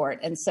support.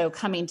 And so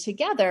coming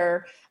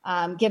together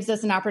gives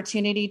us an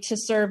opportunity to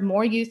serve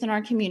more youth in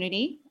our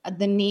community.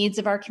 The needs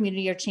of our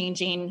community are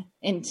changing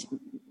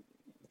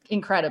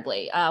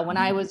incredibly. When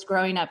I was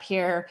growing up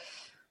here,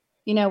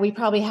 we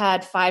probably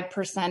had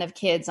 5% of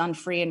kids on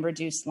free and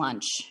reduced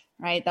lunch,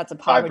 right? That's a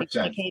poverty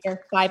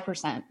indicator,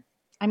 5%.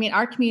 I mean,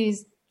 our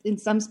communities, in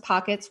some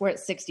pockets, we're at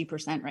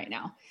 60% right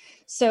now.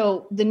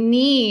 So the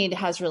need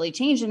has really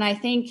changed. And I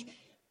think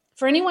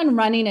for anyone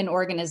running an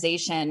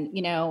organization,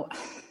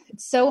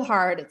 it's so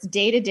hard. It's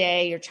day to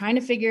day. You're trying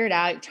to figure it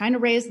out. You're trying to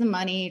raise the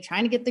money, you're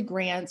trying to get the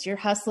grants, you're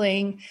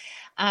hustling.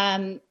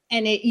 And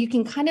you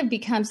can kind of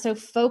become so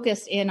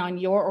focused in on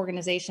your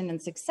organization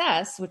and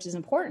success, which is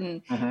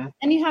important.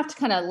 And you have to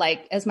kind of,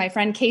 like, as my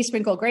friend Kay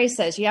Sprinkle Grace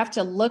says, you have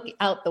to look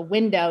out the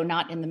window,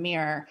 not in the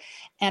mirror.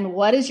 And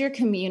what does your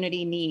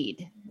community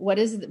need?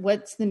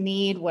 What's the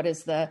need? What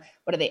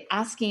are they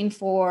asking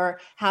for?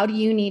 How do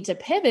you need to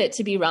pivot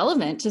to be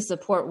relevant to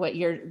support what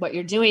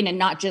you're doing, and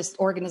not just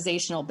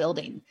organizational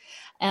building?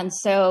 And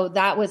so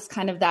that was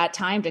kind of that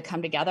time to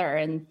come together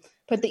and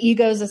put the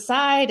egos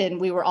aside.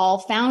 And we were all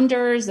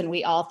founders, and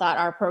we all thought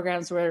our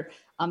programs were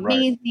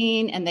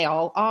amazing, right, and they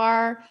all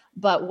are.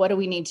 But what do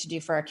we need to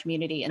do for our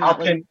community? And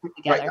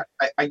together.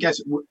 Right, I guess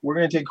we're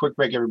going to take a quick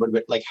break, everybody.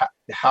 But like,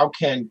 how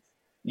can,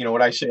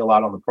 what I say a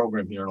lot on the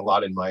program here, and a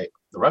lot in the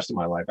rest of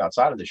my life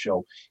outside of the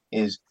show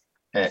is,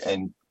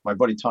 and my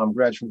buddy Tom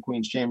Gretsch from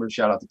Queen's Chambers,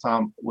 shout out to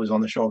Tom, was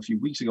on the show a few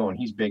weeks ago, and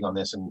he's big on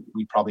this. And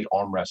we probably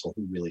arm wrestle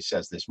who really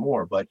says this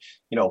more. But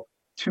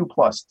 2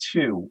 +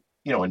 2.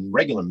 In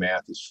regular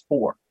math is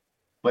 4,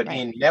 but right,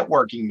 in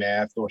networking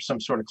math or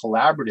some sort of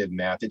collaborative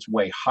math, it's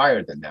way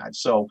higher than that.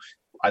 So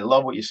I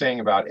love what you're saying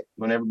about it,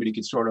 when everybody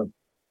could sort of,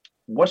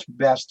 what's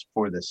best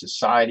for the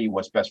society,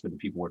 what's best for the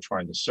people we're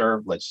trying to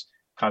serve. Let's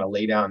kind of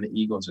lay down the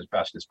egos as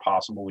best as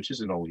possible, which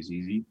isn't always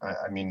easy.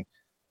 I mean,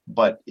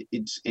 but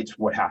it's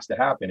what has to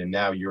happen. And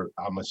now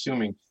I'm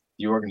assuming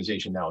the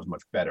organization now is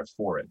much better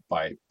for it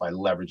by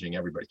leveraging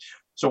everybody.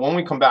 So when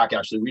we come back,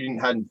 actually, we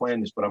hadn't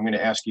planned this, but I'm going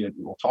to ask you,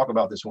 we'll talk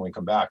about this when we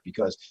come back,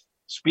 because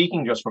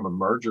speaking just from a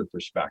merger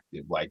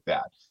perspective like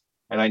that,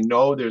 and I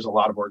know there's a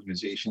lot of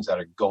organizations that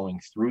are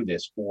going through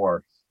this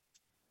or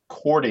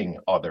courting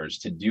others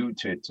to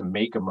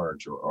make a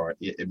merger, or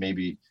it may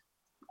be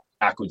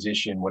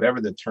acquisition,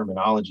 whatever the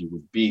terminology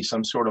would be,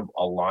 some sort of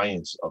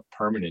alliance of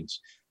permanence.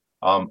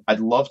 I'd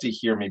love to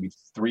hear maybe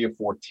 3 or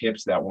 4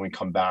 tips that when we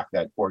come back,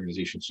 that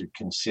organizations should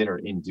consider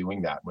in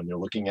doing that when they're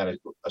looking at a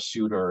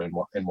suitor and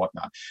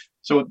whatnot.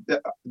 So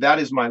that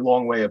is my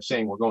long way of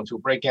saying we're going to a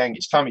break, gang.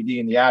 It's Tommy D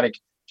in the attic.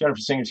 Jennifer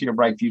Singer's here,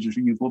 Bright Futures for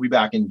Youth. We'll be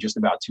back in just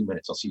about 2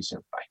 minutes. I'll see you soon.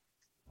 Bye.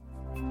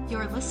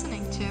 You're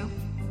listening to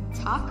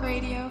Talk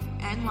Radio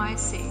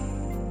NYC.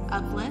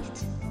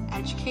 Uplift,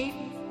 educate,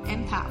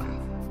 empower.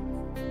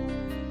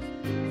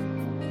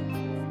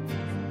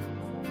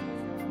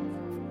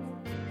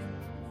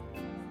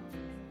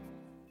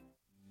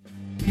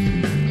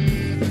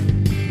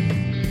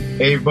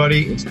 Hey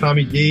everybody, it's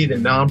Tommy D, the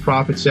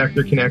Nonprofit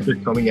Sector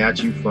Connector, coming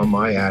at you from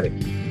my attic.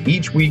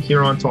 Each week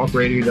here on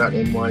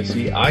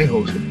talkradio.nyc, I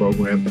host the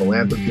program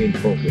Philanthropy in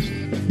Focus.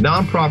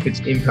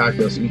 Nonprofits impact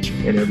us each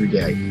and every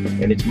day,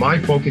 and it's my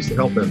focus to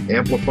help them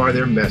amplify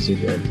their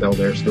message and tell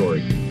their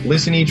story.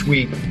 Listen each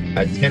week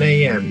at 10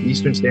 a.m.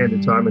 Eastern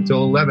Standard Time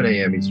until 11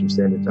 a.m. Eastern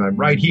Standard Time,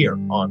 right here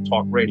on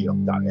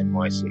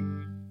talkradio.nyc.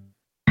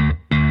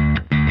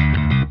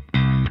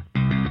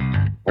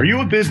 Are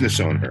you a business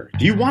owner?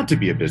 Do you want to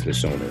be a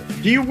business owner?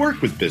 Do you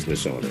work with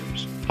business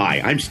owners?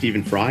 Hi, I'm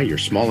Stephen Fry, your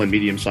small and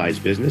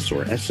medium-sized business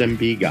or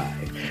SMB guy,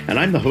 and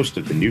I'm the host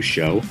of the new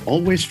show,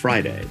 Always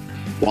Friday.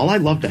 While I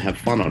love to have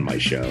fun on my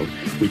show,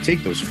 we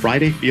take those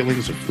Friday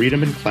feelings of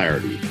freedom and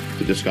clarity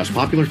to discuss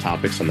popular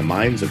topics on the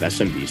minds of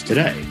SMBs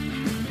today.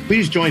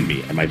 Please join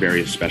me and my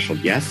various special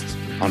guests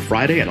on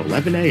Friday at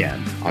 11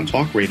 a.m. on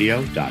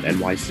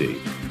talkradio.nyc.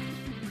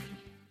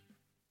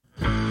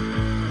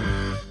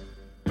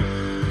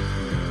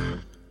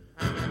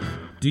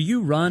 Do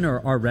you run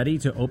or are ready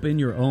to open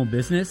your own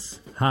business?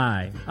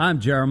 Hi, I'm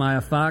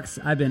Jeremiah Fox.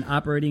 I've been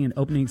operating and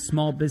opening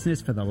small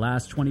business for the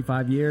last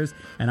 25 years,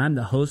 and I'm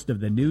the host of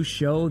the new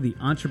show, The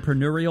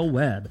Entrepreneurial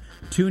Web.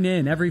 Tune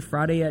in every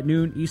Friday at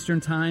noon Eastern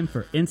Time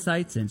for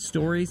insights and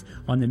stories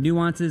on the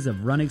nuances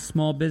of running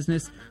small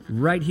business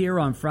right here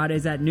on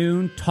Fridays at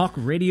noon,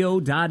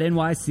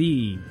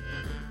 talkradio.nyc.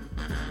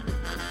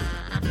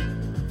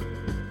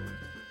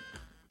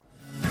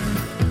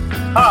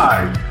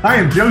 Hi, I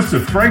am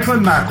Joseph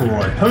Franklin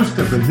McElroy, host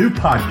of the new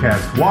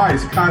podcast,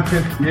 Wise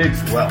Content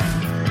Creates Wealth.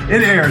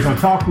 It airs on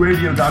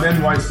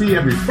talkradio.nyc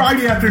every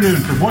Friday afternoon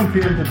from 1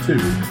 p.m. to 2.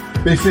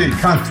 They say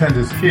content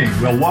is king.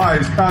 Well,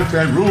 wise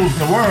content rules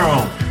the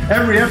world.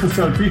 Every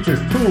episode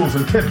features tools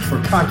and tips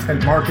for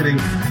content marketing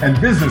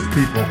and business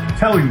people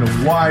telling the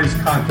wise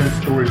content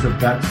stories of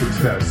that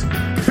success.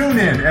 Tune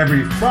in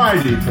every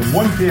Friday from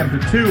 1 p.m. to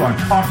 2 on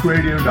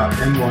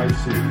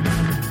talkradio.nyc.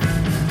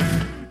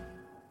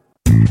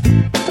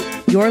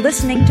 You're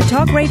listening to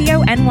Talk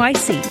Radio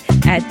NYC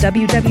at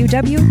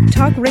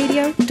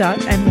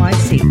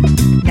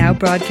www.talkradio.nyc. Now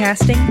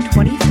broadcasting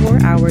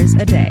 24 hours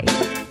a day.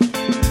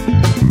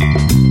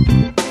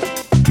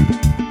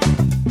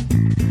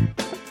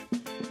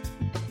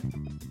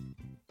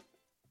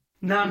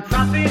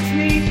 Nonprofits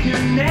need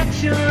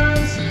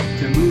connections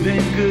to move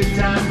in good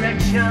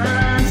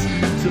directions.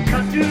 So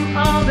cut through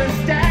all the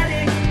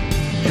static.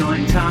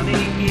 Join Tommy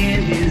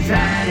in his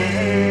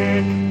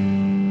attic.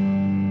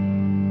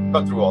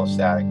 Cut through all the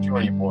static.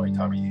 Join your boy,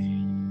 Tommy,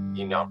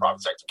 the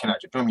Nonprofit Sector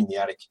Connector. Join me in the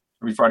attic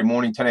every Friday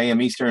morning, 10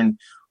 a.m. Eastern,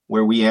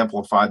 where we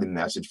amplify the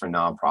message for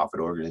nonprofit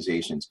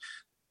organizations.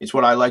 It's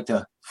what I like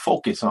to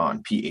focus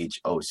on,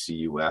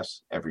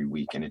 PHOCUS, every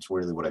week, and it's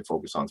really what I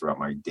focus on throughout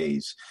my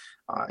days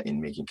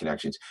in making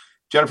connections.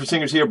 Jennifer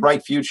Singer's here,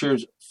 Bright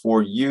Futures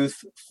for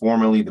Youth,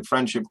 formerly the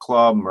Friendship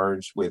Club,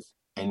 merged with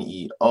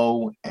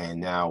NEO, and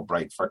now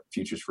Bright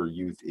Futures for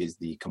Youth is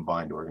the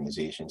combined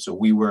organization. So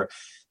we were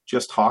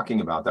just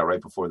talking about that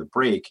right before the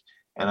break,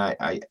 and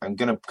I'm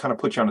going to kind of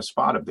put you on the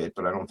spot a bit,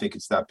 but I don't think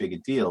it's that big a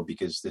deal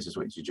because this is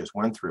what you just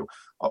went through.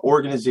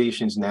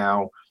 Organizations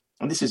now,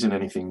 and this isn't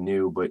anything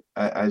new, but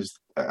as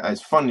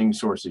funding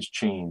sources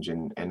change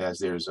and as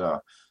there's a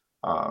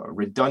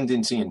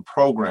redundancy in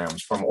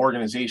programs from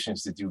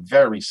organizations that do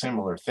very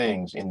similar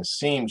things in the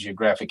same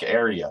geographic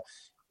area,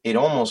 it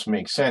almost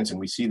makes sense, and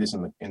we see this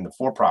in the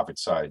for-profit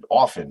side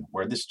often,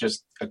 where this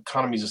just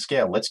economies of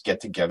scale. Let's get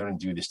together and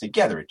do this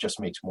together. It just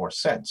makes more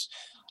sense.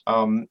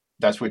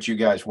 That's what you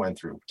guys went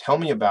through. Tell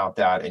me about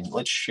that, and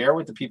let's share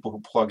with the people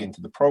who plug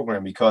into the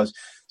program, because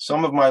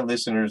some of my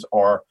listeners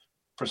are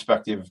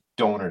prospective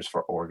donors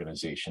for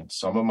organizations.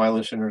 Some of my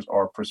listeners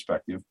are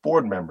prospective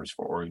board members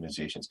for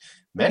organizations.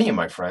 Many of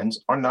my friends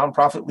are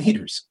nonprofit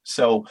leaders.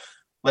 So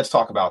let's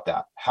talk about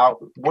that.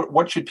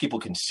 What should people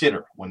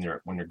consider when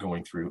they're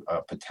going through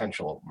a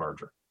potential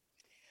merger?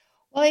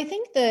 Well, I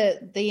think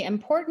the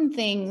important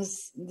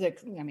things,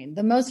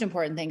 the most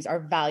important things are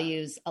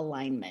values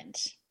alignment.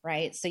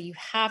 right? So you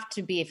have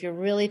to be, if you're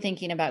really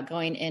thinking about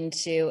going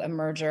into a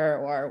merger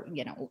or,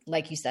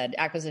 like you said,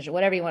 acquisition,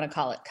 whatever you want to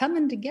call it,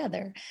 coming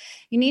together,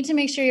 you need to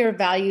make sure your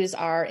values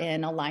are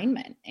in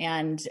alignment.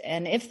 And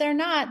if they're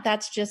not,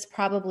 that's just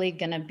probably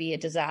going to be a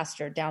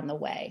disaster down the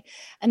way.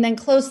 And then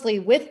closely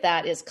with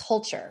that is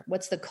culture.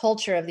 What's the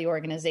culture of the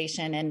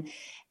organization?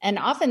 And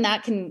often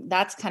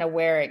that's kind of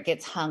where it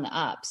gets hung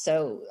up.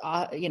 So,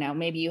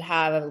 maybe you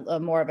have a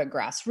more of a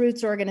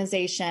grassroots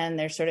organization.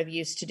 They're sort of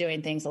used to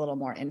doing things a little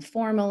more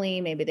informally.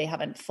 Maybe they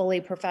haven't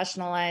fully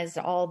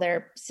professionalized all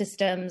their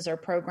systems or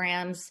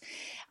programs.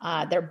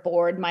 Their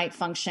board might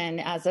function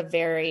as a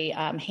very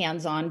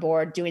hands-on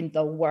board doing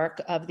the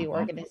work of the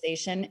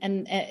organization.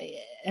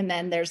 And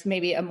then there's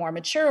maybe a more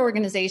mature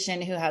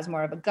organization who has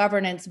more of a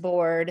governance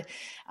board,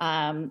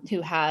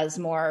 who has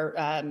more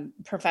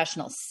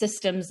professional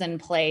systems in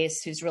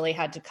place, who's really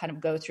had to kind of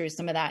go through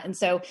some of that. And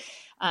so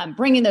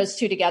bringing those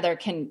two together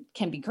can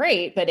be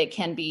great, but it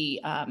can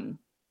be,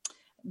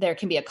 there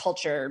can be a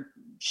culture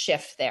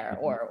shift there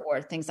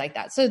or things like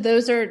that. So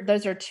those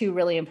are two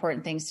really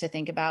important things to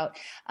think about.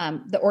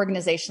 The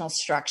organizational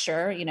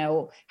structure,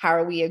 how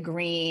are we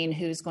agreeing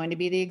who's going to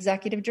be the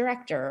executive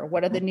director?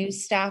 What are the new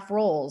staff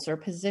roles or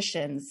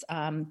positions?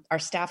 Are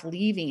staff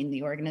leaving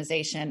the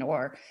organization,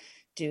 or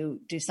do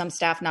some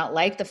staff not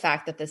like the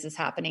fact that this is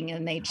happening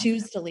and they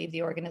choose to leave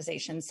the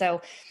organization?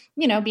 So,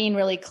 being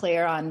really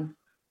clear on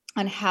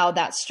how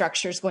that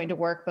structure is going to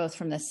work, both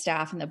from the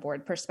staff and the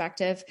board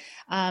perspective.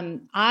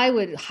 I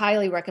would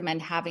highly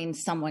recommend having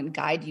someone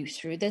guide you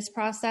through this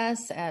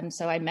process.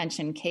 So I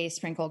mentioned Kay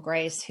Sprinkle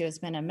Grace, who has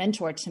been a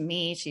mentor to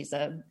me. She's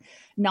a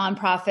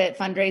nonprofit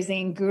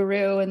fundraising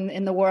guru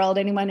in the world.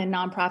 Anyone in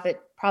nonprofit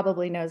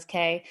probably knows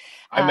Kay.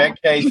 I met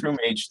Kay through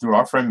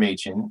our friend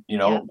Machen,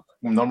 a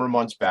number of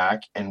months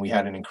back, and we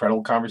had an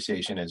incredible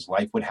conversation as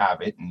life would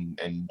have it.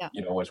 And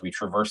as we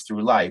traverse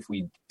through life,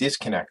 we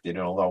disconnected.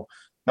 And although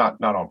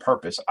not on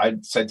purpose, I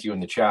said to you in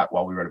the chat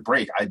while we were at a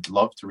break, I'd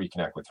love to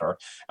reconnect with her.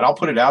 And I'll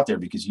put it out there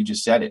because you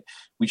just said it.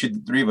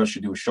 The three of us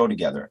should do a show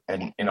together.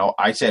 And,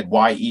 I said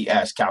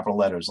YES, capital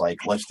letters, like,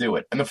 let's do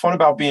it. And the fun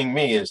about being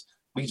me is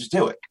we can just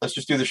do it. Let's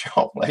just do the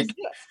show. Like,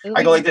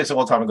 I go like this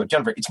all the time. I go,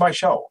 Jennifer, it's my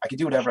show. I can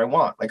do whatever I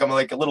want. Like, I'm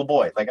like a little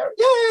boy. Like,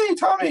 yay,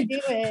 Tommy.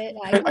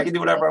 I can do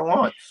whatever I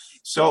want.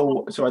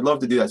 So I'd love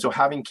to do that. So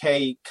having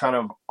Kay kind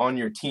of on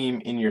your team,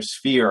 in your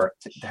sphere,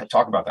 to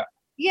talk about that.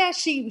 Yeah,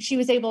 she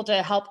was able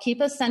to help keep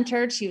us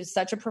centered. She was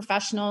such a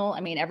professional.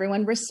 I mean,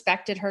 everyone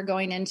respected her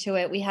going into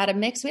it. We had a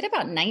mix. We had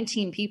about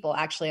 19 people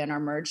actually on our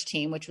merge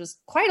team, which was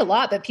quite a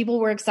lot, but people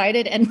were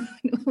excited and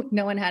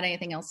no one had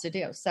anything else to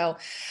do. So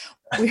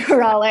we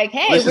were all like,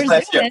 hey, we're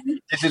zooming.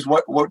 This is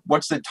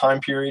what's the time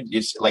period?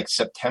 It's like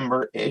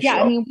September-ish?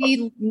 Yeah,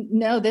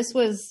 this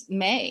was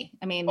May.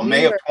 I mean,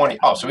 May of 20.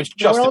 Oh, so it's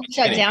just the world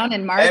shut down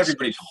in March.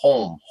 Everybody's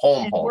home.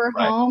 We're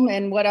right? home,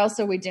 and what else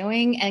are we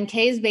doing? And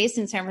Kay's based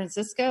in San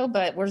Francisco,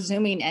 but we're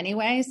Zooming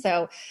anyway.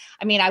 So,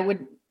 I mean, I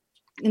would,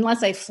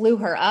 unless I flew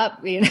her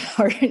up,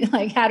 or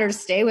like had her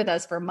stay with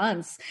us for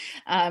months,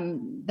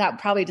 that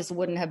probably just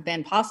wouldn't have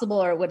been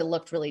possible, or it would have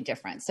looked really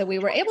different. So we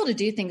were able to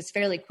do things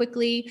fairly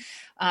quickly.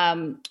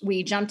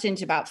 We jumped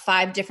into about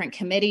 5 different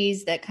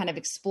committees that kind of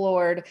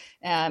explored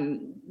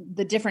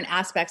the different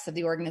aspects of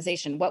the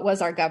organization. What was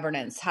our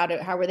governance?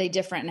 How were they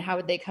different, and how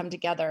would they come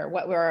together?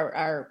 What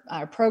were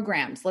our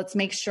programs? Let's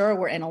make sure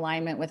we're in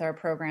alignment with our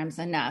programs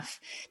enough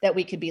that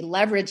we could be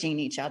leveraging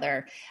each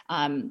other.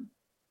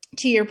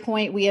 To your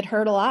point, we had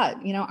heard a lot,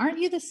 aren't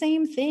you the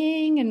same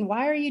thing? And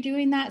why are you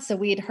doing that? So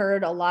we had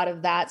heard a lot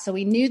of that. So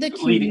we knew the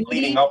community.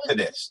 Leading up to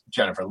this,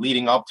 Jennifer,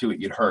 leading up to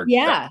it, you'd heard.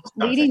 Yeah.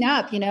 Leading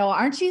up,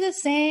 aren't you the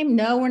same?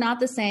 No, we're not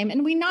the same.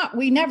 And we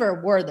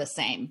never were the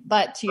same.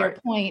 But to your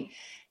point,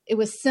 it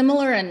was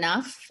similar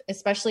enough,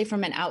 especially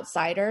from an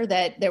outsider,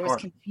 that there was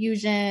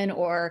confusion,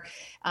 or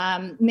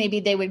maybe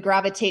they would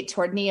gravitate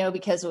toward Neo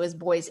because it was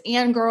boys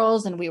and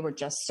girls and we were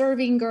just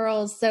serving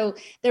girls. So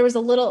there was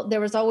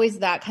always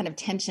that kind of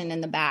tension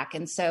in the back.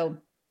 And so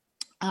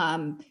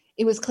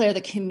it was clear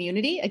the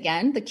community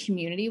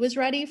was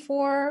ready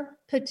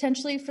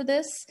potentially for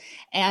this.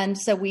 And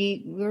so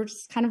we were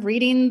just kind of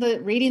reading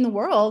the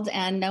world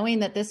and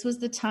knowing that this was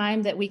the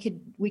time that we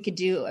could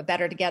do a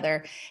better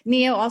together.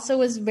 Neo also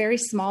was a very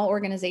small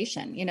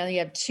organization. You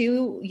have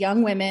 2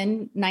 young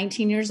women,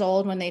 19 years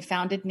old when they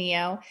founded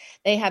Neo.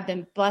 They have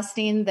been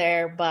busting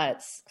their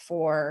butts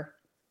for,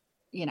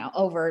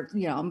 over,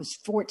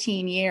 almost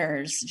 14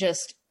 years,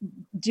 just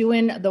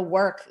doing the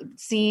work,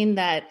 seeing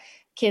that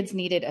kids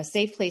needed a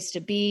safe place to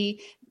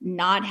be,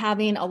 not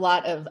having a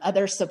lot of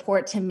other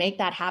support to make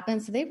that happen.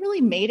 So they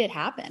really made it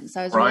happen. So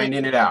I was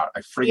grinding it out.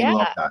 I freaking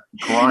love that.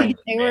 Grinding.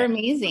 They were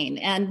amazing.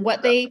 And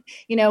what they,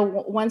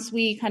 once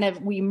we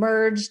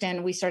merged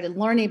and we started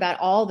learning about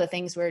all the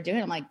things we were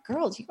doing, I'm like,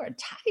 girls, you are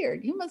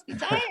tired. You must be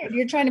tired.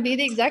 You're trying to be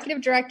the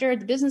executive director,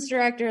 the business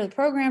director, the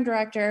program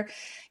director,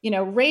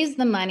 raise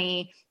the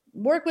money,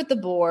 work with the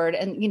board,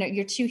 and,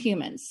 you're 2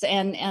 humans.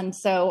 And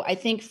so I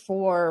think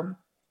for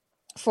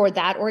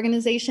that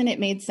organization, it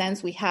made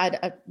sense. We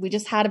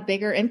just had a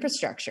bigger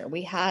infrastructure.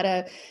 We had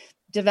a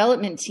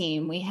development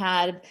team. We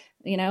had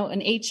an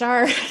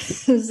HR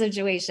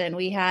situation.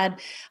 We had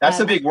that's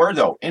the big word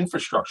though,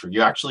 infrastructure.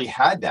 You actually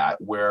had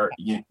that where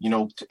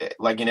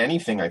like in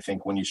anything, I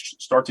think when you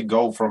start to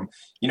go from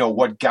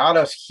what got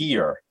us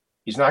here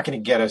is not going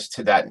to get us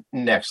to that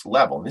next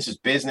level. And this is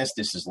business,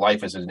 this is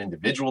life as an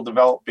individual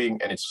developing,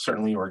 and it's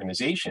certainly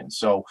organization.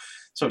 So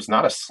it's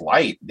not a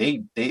slight.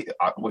 They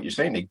what you're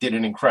saying, they did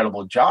an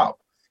incredible job.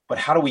 But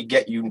how do we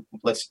get you?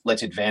 Let's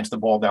advance the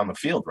ball down the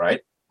field,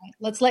 right?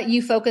 Let's let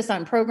you focus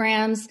on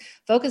programs,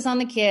 focus on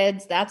the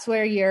kids. That's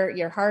where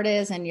your heart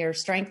is and your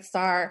strengths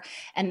are.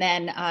 And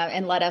then,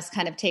 and let us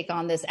kind of take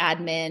on this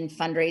admin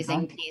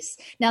fundraising piece.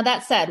 Now,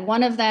 that said,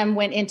 one of them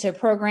went into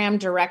program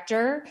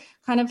director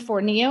kind of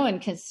for NEO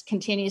and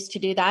continues to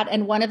do that.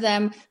 And one of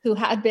them who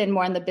had been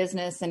more on the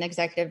business and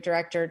executive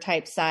director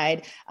type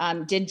side,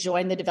 did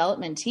join the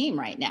development team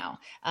right now,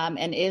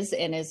 and is,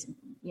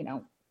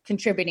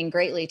 contributing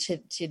greatly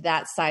to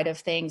that side of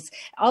things.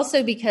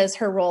 Also because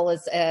her role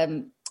is,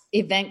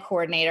 event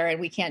coordinator,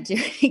 and we can't do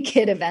any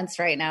kid events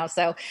right now.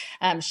 So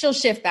she'll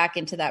shift back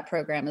into that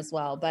program as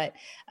well. But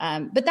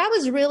that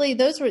was really,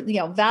 those were,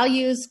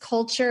 values,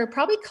 culture.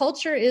 Probably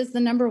culture is the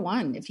number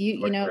one. If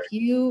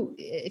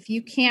if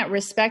you can't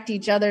respect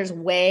each other's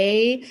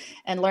way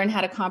and learn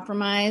how to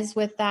compromise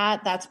with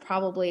that, that's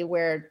probably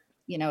where,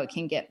 it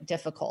can get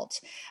difficult.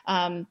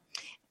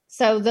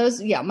 So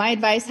those, my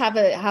advice, have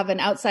an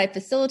outside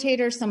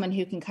facilitator, someone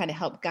who can kind of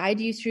help guide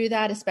you through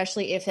that,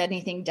 especially if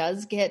anything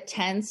does get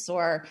tense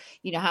or,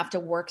 have to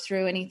work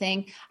through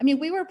anything. I mean,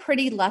 we were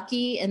pretty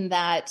lucky in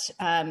that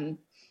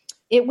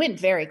it went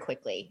very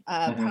quickly,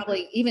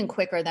 probably even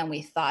quicker than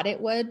we thought it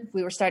would.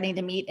 We were starting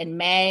to meet in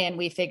May, and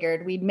we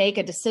figured we'd make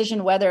a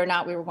decision whether or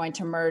not we were going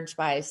to merge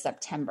by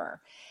September.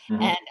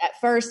 And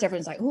at first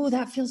everyone's like, oh,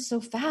 that feels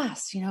so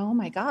fast, oh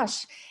my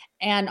gosh.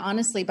 And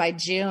honestly, by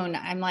June,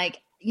 I'm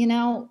like,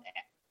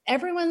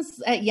 everyone's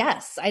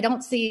yes. I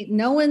don't see,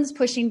 no one's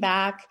pushing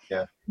back.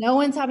 Yeah. No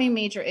one's having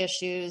major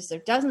issues.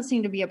 There doesn't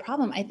seem to be a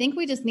problem. I think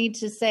we just need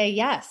to say,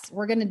 yes,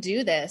 we're going to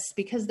do this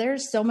because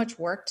there's so much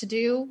work to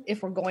do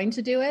if we're going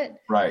to do it.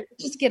 Right.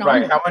 Just get on.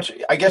 Right. How much,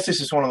 I guess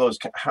this is one of those,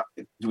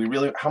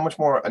 how much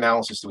more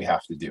analysis do we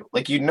have to do?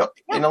 Like, in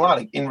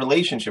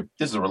relationship,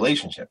 this is a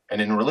relationship.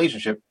 And in a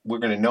relationship, we're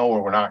going to know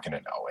or we're not going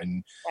to know.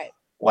 And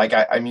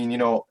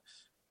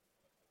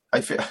I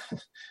feel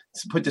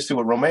to put this to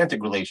a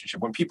romantic relationship.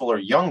 When people are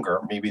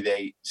younger, maybe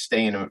they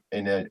stay in a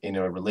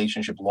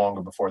relationship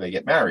longer before they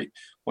get married.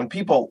 When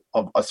people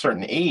of a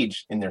certain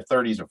age, in their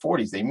 30s or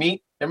 40s, they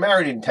meet, they're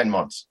married in 10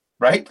 months,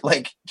 right?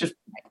 Like, just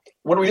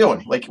what are we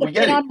doing? Like, we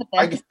get it.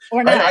 I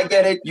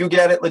get it. You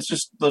get it.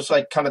 Let's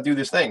like kind of do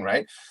this thing,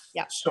 right?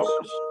 Yeah. So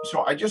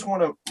I just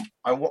want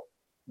to.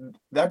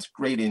 That's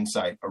great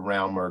insight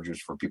around mergers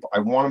for people. I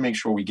want to make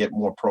sure we get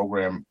more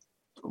program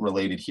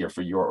related here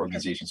for your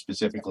organization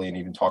specifically, and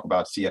even talk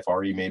about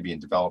CFRE maybe in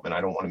development.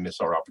 I don't want to miss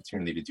our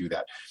opportunity to do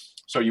that.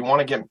 So you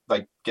want to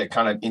get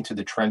kind of into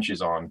the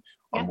trenches on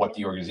what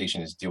the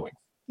organization is doing.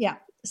 Yeah.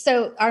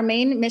 So our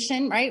main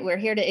mission, right? We're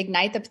here to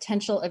ignite the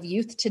potential of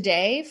youth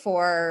today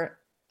for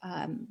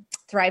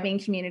thriving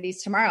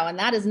communities tomorrow. And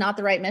that is not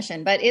the right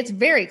mission, but it's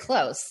very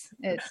close.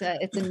 It's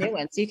a new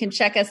one. So you can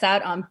check us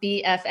out on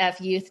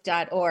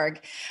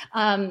bffyouth.org.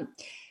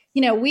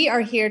 We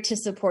are here to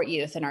support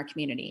youth in our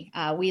community.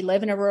 We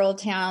live in a rural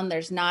town.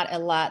 There's not a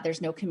lot.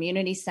 There's no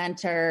community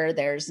center.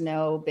 There's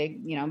no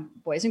big,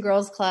 Boys and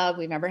Girls Club.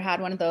 We've never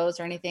had one of those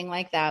or anything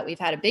like that. We've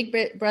had a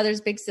Big Brothers,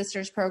 Big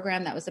Sisters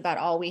program. That was about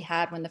all we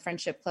had when the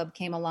Friendship Club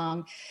came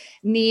along.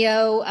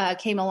 NEO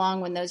came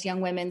along when those young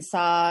women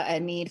saw a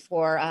need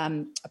for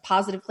a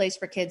positive place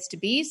for kids to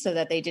be, so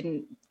that they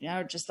didn't,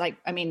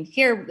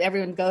 here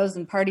everyone goes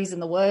and parties in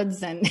the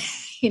woods and,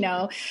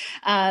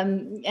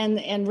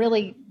 and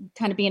really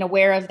kind of being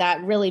aware of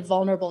that really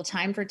vulnerable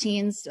time for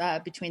teens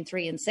between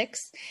 3 and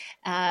 6.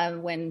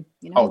 When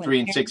 3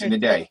 and 6 in the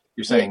day.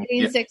 You're saying 3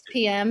 and 6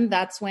 p.m.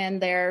 That's when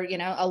they're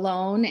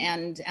alone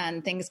and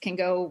things can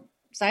go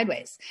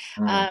sideways.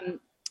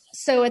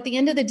 So at the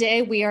end of the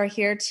day, we are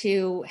here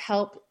to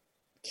help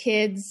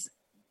kids.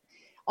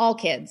 All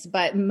kids,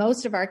 but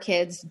most of our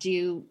kids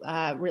do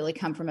really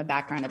come from a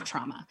background of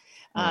trauma.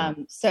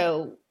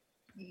 So,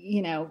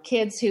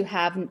 kids who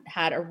have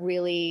had a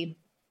really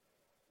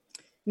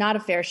not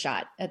a fair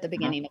shot at the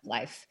beginning of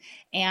life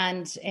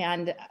and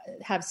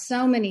have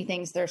so many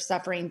things they're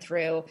suffering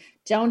through,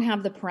 don't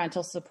have the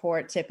parental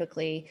support,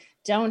 typically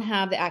don't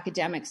have the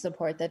academic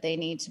support that they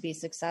need to be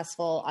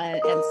successful.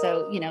 And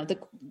so,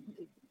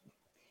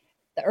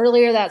 the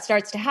earlier that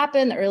starts to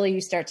happen, the earlier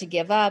you start to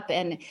give up.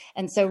 And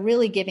so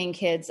really giving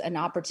kids an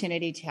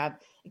opportunity to have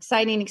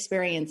exciting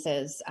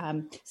experiences,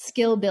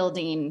 skill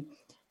building,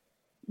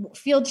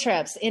 field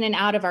trips in and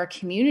out of our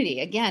community.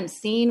 Again,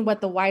 seeing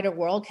what the wider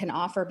world can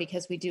offer,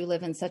 because we do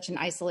live in such an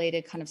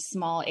isolated kind of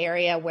small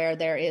area where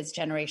there is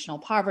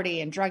generational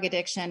poverty and drug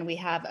addiction. We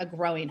have a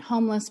growing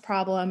homeless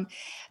problem.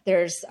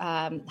 There's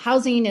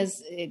housing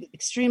is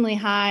extremely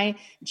high,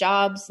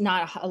 jobs,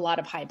 not a lot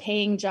of high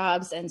paying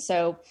jobs. And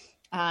so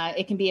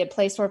it can be a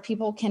place where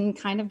people can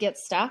kind of get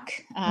stuck.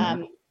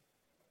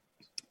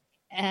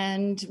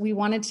 and we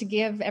wanted to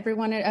give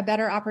everyone a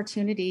better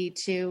opportunity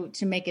to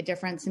make a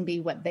difference and be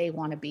what they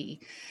want to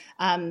be.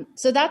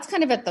 So that's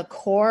kind of at the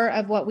core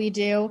of what we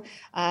do.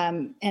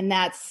 And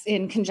that's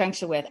in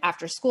conjunction with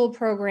after school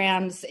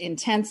programs,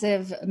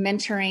 intensive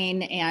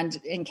mentoring and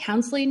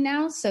counseling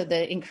now. So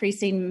the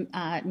increasing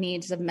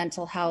needs of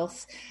mental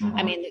health. Mm-hmm.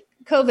 I mean,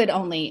 COVID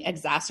only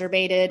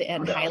exacerbated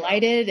and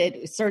highlighted.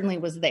 It certainly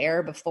was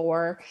there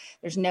before.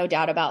 There's no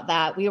doubt about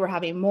that. We were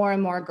having more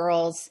and more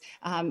girls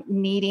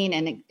needing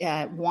and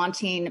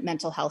wanting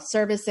mental health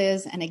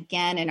services. And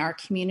again, in our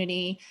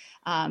community,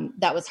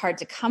 that was hard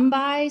to come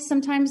by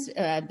sometimes.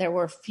 There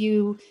were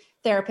few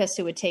therapists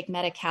who would take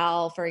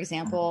Medi-Cal, for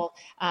example.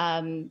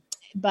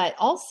 But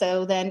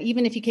also then,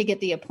 even if you could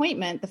get the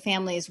appointment, the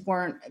families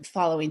weren't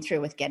following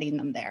through with getting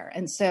them there.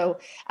 And so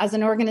as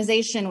an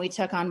organization, we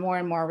took on more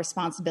and more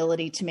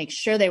responsibility to make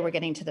sure they were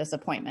getting to those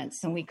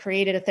appointments. And we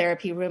created a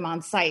therapy room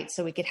on site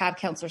so we could have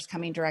counselors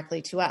coming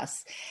directly to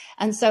us.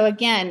 And so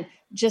again,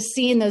 just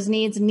seeing those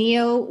needs,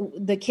 NEO,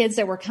 the kids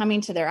that were coming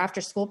to their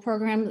after school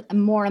program,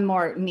 more and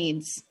more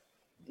needs,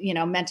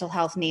 mental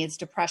health needs,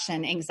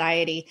 depression,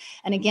 anxiety.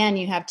 And again,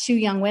 you have two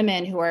young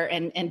women who are,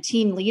 and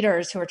teen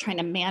leaders who are trying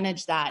to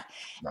manage that.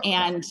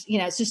 And,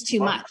 it's just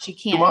too much. You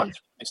can't. Too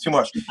much. It's too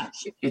much.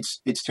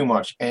 It's too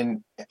much.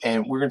 And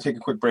we're going to take a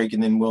quick break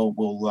and then we'll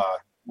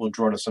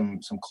draw to some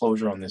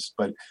closure on this.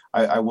 But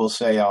I will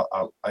say,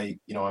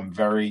 I'm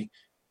very,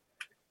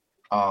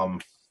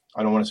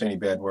 I don't want to say any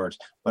bad words,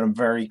 but I'm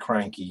very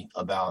cranky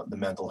about the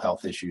mental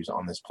health issues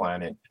on this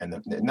planet. And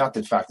not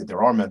the fact that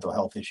there are mental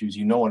health issues.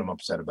 You know what I'm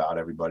upset about,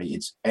 everybody.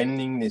 It's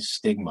ending this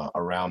stigma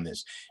around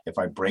this. If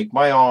I break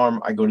my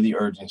arm, I go to the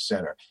urgent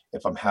center.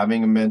 If I'm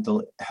having a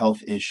mental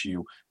health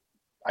issue,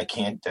 I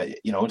can't,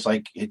 it's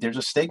like there's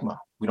a stigma.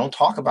 We don't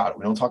talk about it.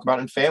 We don't talk about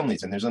it in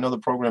families. And there's another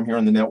program here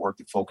on the network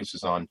that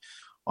focuses on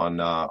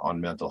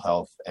mental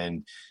health.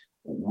 And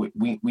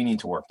we need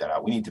to work that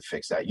out. We need to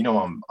fix that.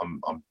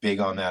 I'm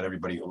big on that.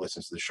 Everybody who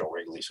listens to the show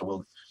regularly.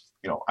 So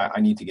I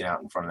need to get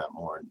out in front of that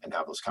more and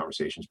have those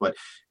conversations. But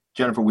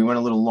Jennifer, we went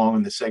a little long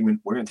in this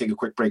segment. We're going to take a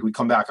quick break. We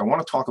come back. I want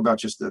to talk about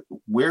just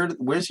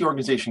where's the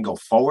organization go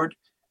forward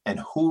and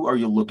who are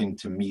you looking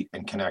to meet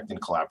and connect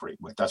and collaborate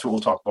with? That's what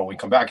we'll talk about when we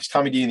come back. It's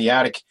Tommy D in the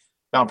Attic,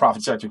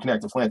 Nonprofit Sector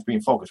Connect, Philanthropy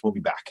and Focus. We'll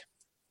be back.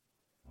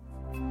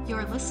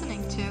 You're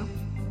listening to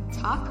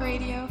Talk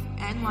Radio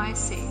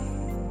NYC.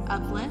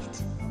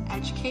 Uplift,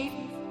 educate,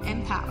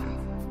 empower.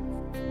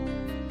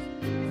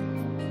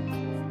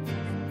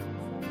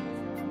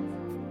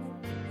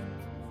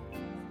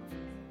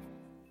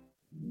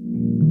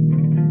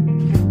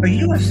 Are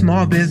you a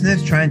small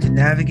business trying to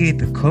navigate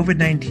the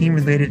COVID-19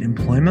 related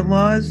employment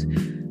laws?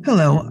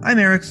 Hello, I'm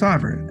Eric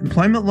Sauver,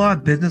 employment law,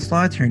 business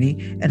law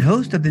attorney, and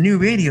host of the new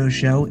radio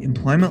show,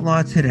 Employment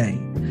Law Today.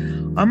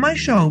 On my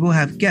show, we'll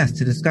have guests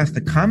to discuss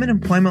the common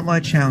employment law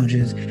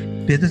challenges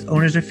business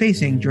owners are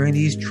facing during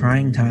these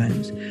trying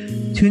times.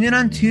 Tune in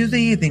on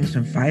Tuesday evenings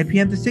from 5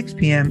 p.m. to 6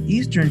 p.m.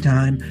 Eastern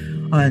Time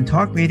on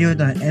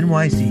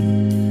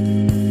talkradio.nyc.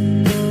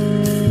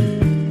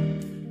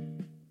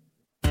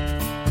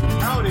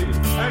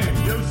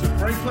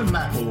 Franklin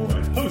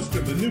McElroy, host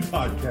of the new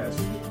podcast,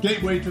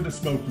 Gateway to the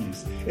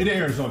Smokies. It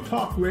airs on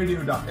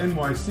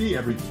talkradio.nyc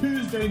every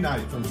Tuesday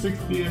night from 6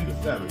 p.m.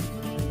 to 7.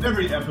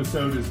 Every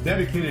episode is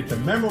dedicated to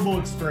memorable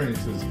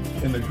experiences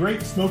in the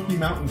Great Smoky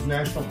Mountains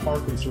National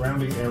Park and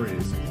surrounding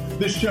areas.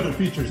 This show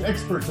features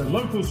experts and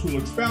locals who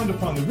will expound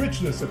upon the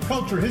richness of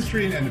culture,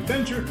 history, and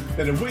adventure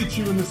that awaits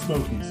you in the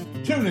Smokies.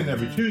 Tune in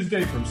every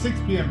Tuesday from 6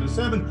 p.m. to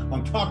 7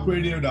 on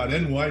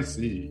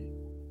talkradio.nyc.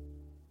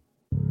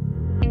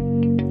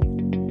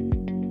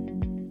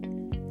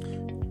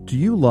 Do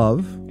you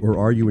love or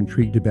are you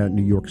intrigued about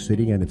New York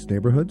City and its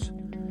neighborhoods?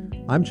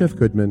 I'm Jeff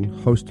Goodman,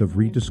 host of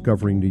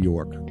Rediscovering New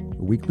York,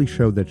 a weekly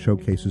show that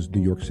showcases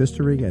New York's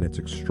history and its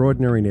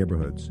extraordinary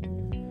neighborhoods.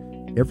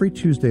 Every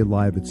Tuesday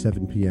live at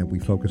 7 p.m., we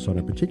focus on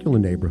a particular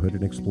neighborhood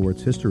and explore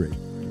its history,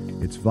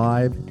 its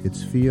vibe,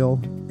 its feel,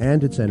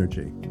 and its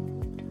energy.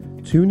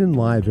 Tune in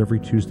live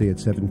every Tuesday at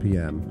 7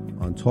 p.m.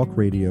 on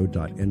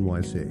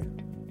talkradio.nyc.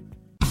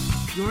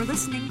 You're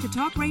listening to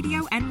Talk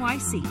Radio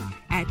NYC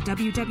at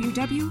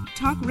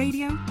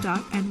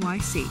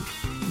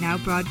www.talkradio.nyc. Now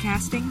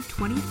broadcasting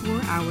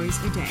 24 hours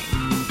a day.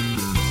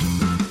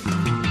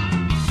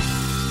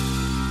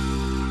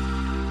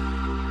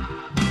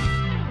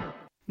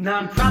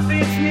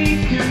 Nonprofits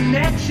need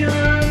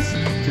connections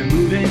to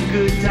move in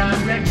good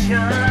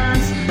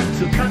directions.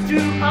 So cut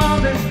through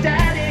all the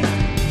static.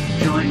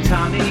 Join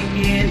Tommy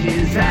in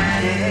his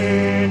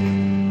attic.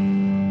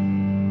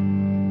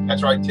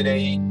 That's right.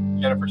 Today,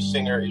 Jennifer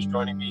Singer is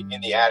joining me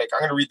in the attic. I'm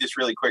going to read this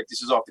really quick.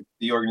 This is off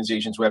the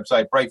organization's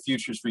website. Bright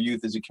Futures for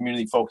Youth is a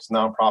community-focused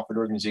nonprofit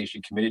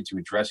organization committed to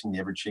addressing the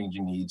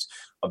ever-changing needs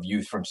of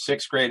youth from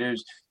sixth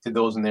graders to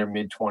those in their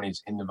mid-20s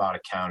in Nevada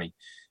County.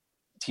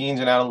 Teens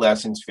and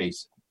adolescents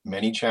face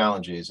many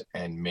challenges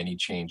and many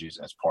changes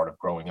as part of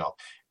growing up.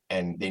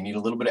 and they need a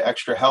little bit of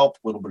extra help,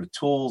 a little bit of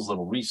tools,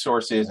 little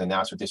resources, and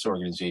that's what this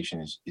organization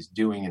is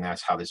doing, and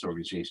that's how this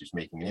organization is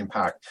making an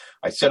impact.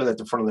 I said it at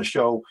the front of the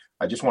show.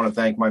 I just want to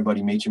thank my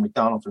buddy Major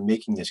McDonald for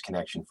making this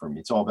connection for me.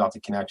 It's all about the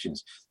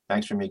connections.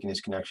 Thanks for making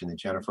this connection to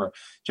Jennifer.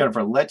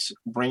 Jennifer, let's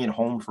bring it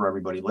home for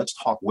everybody. Let's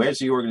talk. Where's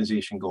the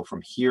organization go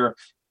from here,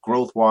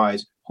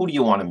 growth-wise? Who do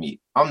you want to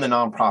meet? I'm the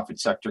nonprofit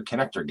sector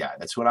connector guy.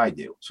 That's what I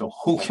do. So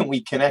who can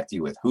we connect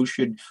you with? Who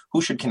should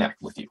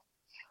connect with you?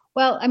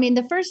 Well, I mean,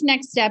 the first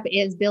next step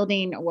is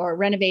building or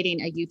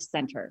renovating a youth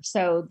center.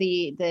 So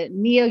the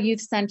Neo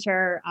Youth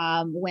Center,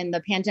 when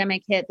the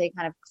pandemic hit, they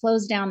kind of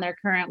closed down their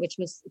current, which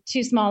was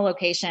too small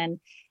location.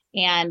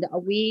 And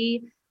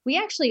we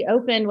actually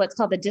opened what's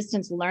called the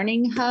Distance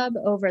Learning Hub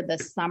over the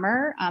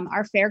summer.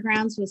 Our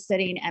fairgrounds was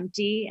sitting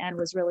empty and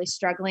was really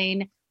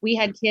struggling. We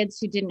had kids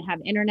who didn't have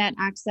internet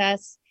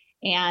access,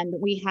 and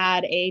we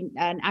had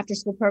an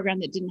after-school program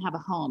that didn't have a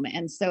home.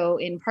 And so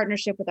in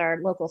partnership with our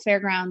local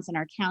fairgrounds and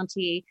our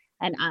county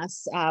and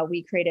us,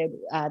 we created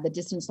the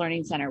Distance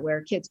Learning Center,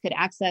 where kids could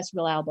access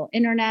reliable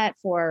internet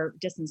for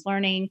distance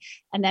learning.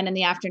 And then in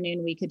the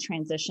afternoon, we could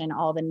transition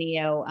all the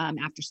NEO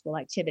after-school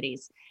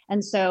activities.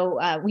 And so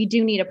we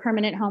do need a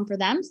permanent home for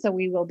them. So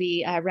we will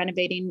be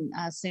renovating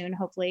soon,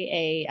 hopefully,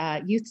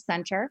 a youth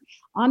center.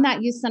 On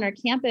that youth center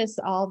campus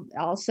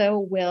also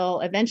will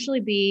eventually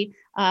be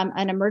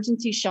an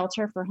emergency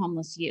shelter for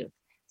homeless youth.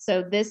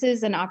 So this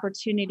is an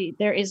opportunity.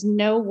 There is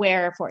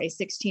nowhere for a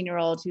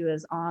 16-year-old who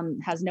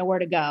has nowhere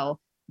to go.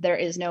 There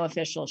is no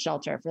official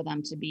shelter for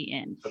them to be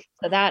in.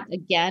 So that,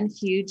 again,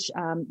 huge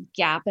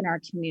gap in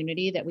our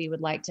community that we would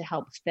like to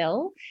help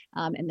fill.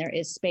 And there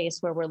is space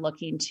where we're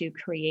looking to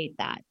create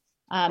that.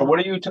 But what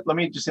are you? Let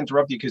me just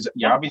interrupt you, because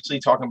you're obviously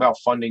talking about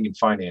funding and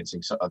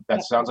financing. So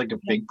that sounds like a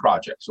big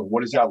project. So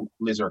what is that?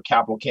 Is there a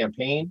capital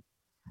campaign?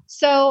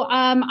 So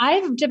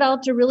I've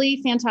developed a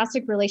really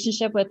fantastic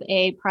relationship with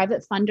a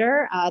private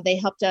funder. They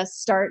helped us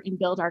start and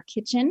build our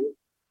kitchen.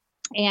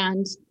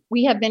 And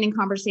we have been in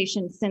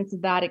conversation since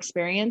that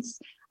experience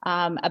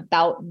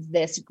about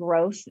this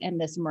growth and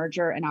this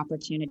merger and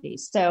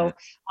opportunities. So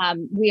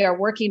we are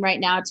working right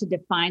now to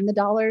define the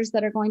dollars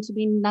that are going to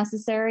be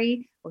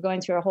necessary. We're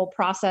going through a whole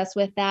process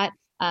with that.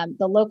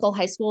 The local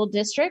high school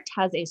district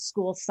has a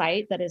school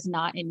site that is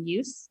not in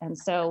use. And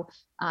so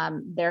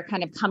they're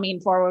kind of coming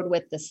forward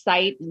with the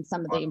site and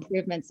some of the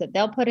improvements that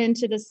they'll put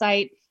into the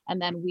site.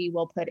 And then we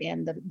will put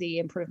in the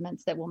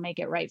improvements that will make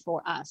it right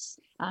for us.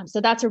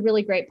 So that's a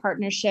really great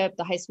partnership.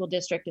 The high school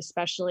district,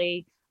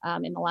 especially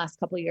in the last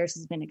couple of years,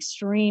 has been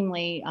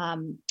extremely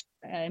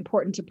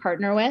important to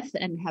partner with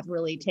and have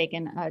really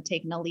taken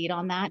a lead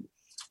on that.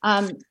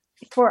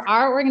 For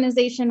our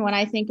organization, when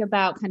I think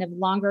about kind of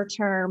longer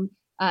term,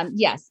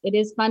 yes, it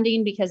is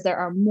funding because there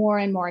are more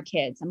and more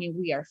kids. I mean,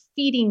 we are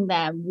feeding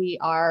them. We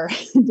are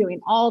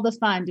doing all the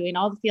fun, doing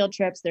all the field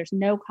trips. There's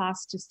no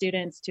cost to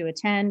students to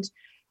attend.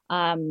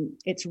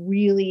 It's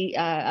really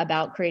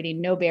about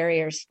creating no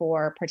barriers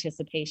for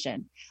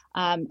participation.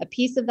 A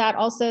piece of that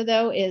also,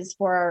 though, is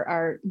for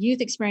our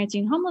youth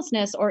experiencing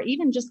homelessness, or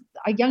even just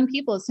our young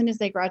people as soon as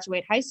they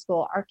graduate high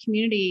school. Our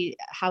community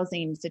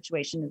housing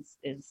situation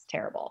is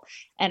terrible.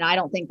 And I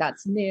don't think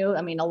that's new.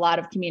 I mean, a lot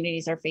of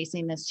communities are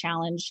facing this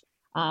challenge.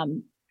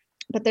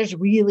 But there's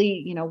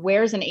really,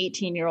 where's an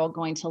 18-year-old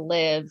going to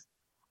live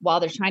while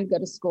they're trying to go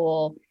to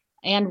school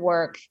and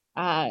work?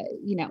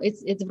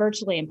 It's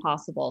virtually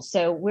impossible.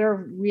 So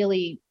we're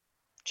really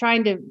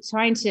trying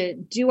to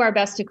do our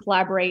best to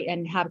collaborate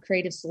and have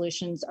creative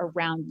solutions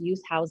around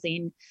youth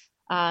housing.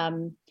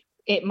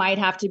 It might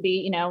have to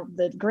be,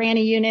 the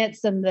granny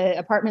units and the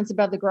apartments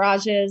above the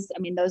garages. I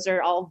mean, those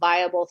are all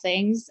viable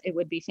things. It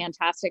would be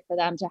fantastic for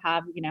them to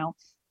have,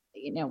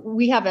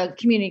 we have a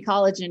community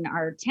college in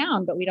our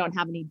town, but we don't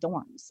have any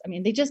dorms. I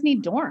mean, they just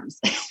need dorms.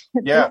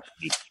 Yeah.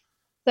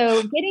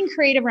 So getting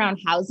creative around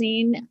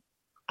housing,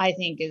 I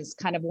think, is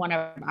kind of one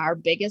of our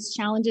biggest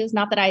challenges.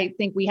 Not that I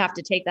think we have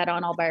to take that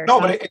on all by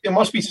ourselves. No, but there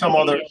must be some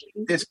other,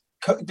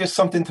 there's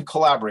something to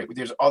collaborate with.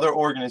 There's other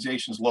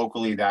organizations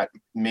locally that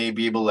may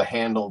be able to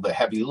handle the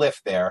heavy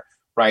lift there,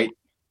 right?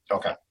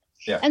 Okay.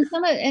 Yeah.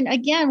 And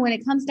again, when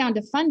it comes down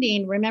to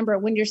funding, remember,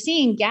 when you're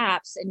seeing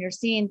gaps and you're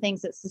seeing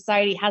things that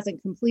society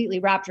hasn't completely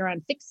wrapped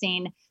around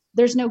fixing,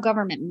 there's no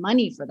government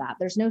money for that.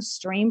 There's no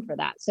stream for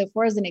that. So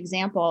for as an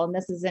example, and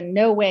this is in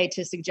no way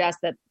to suggest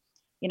that,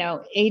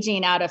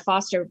 aging out of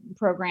foster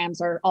programs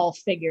are all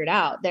figured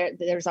out.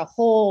 There's a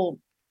whole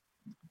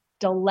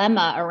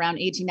dilemma around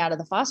aging out of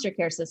the foster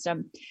care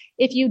system.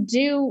 If you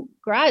do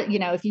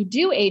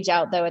age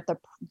out, though, at the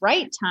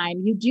right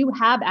time, you do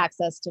have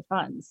access to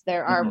funds.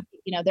 There are,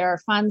 there are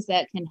funds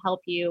that can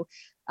help you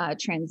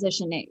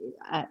transition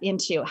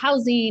into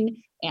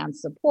housing and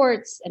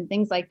supports and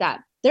things like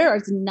that. There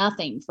is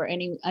nothing for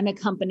any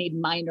unaccompanied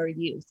minor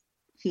youth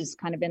who's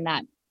kind of in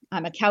that.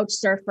 I'm a couch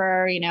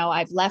surfer.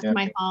 I've left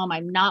my home.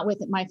 I'm not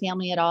with my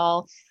family at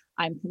all.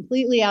 I'm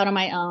completely out on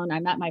my own.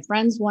 I'm at my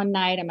friend's one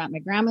night. I'm at my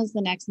grandma's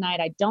the next night.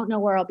 I don't know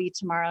where I'll be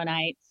tomorrow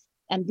night.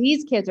 And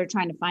these kids are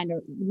trying to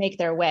make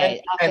their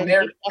way. And they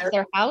left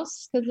their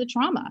house because of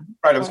trauma.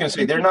 Right. I was going to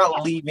say, they're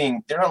not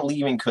leaving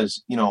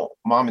because,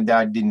 mom and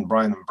dad didn't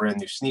buy them brand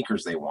new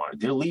sneakers they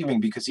wanted. They're leaving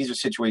because these are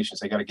situations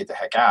they got to get the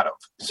heck out of.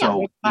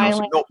 So,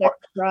 violence, there's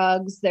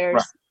drugs,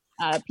 there's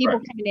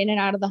people coming in and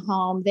out of the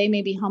home. They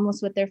may be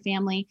homeless with their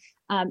family.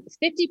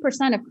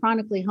 50% of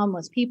chronically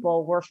homeless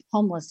people were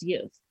homeless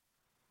youth.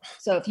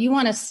 So if you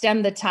want to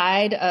stem the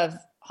tide of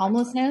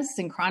homelessness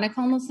and chronic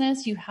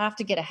homelessness, you have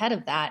to get ahead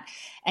of that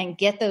and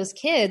get those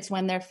kids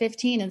when they're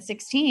 15 and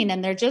 16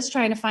 and they're just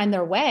trying to find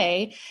their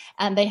way.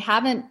 And they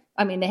have been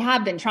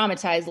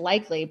traumatized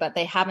likely, but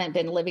they haven't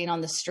been living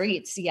on the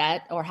streets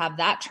yet or have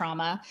that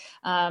trauma.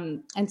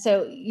 And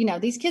so,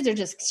 these kids are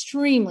just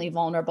extremely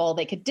vulnerable.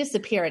 They could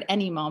disappear at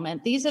any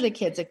moment. These are the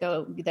kids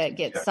that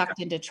get sucked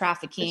into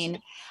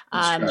trafficking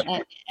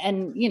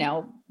and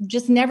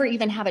just never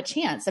even have a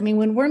chance. I mean,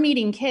 when we're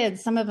meeting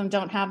kids, some of them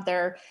don't have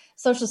their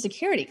Social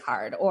Security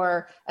card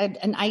or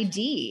an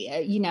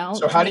ID,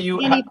 So how do you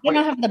don't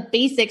have the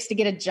basics to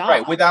get a job?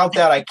 Right. Without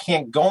that, I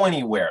can't go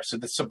anywhere. So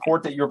the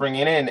support that you're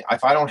bringing in,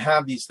 if I don't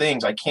have these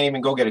things, I can't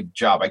even go get a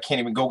job. I can't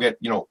even go get,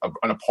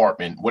 an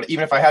apartment.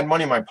 Even if I had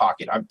money in my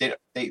pocket,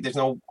 there's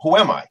no, who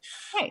am I?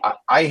 Right.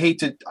 I hate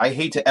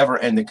to ever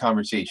end the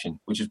conversation,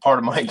 which is part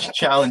of my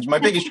challenge, my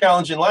biggest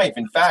challenge in life.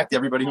 In fact,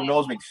 everybody who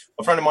knows me,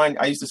 a friend of mine,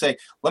 I used to say,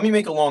 let me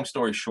make a long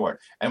story short.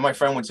 And my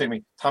friend would say to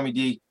me, Tommy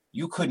D,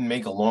 you couldn't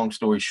make a long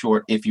story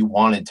short if you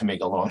wanted to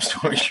make a long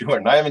story short.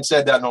 And I haven't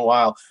said that in a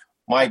while.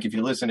 Mike, if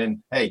you're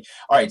listening, hey.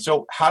 All right.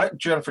 So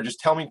Jennifer, just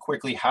tell me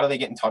quickly, how do they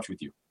get in touch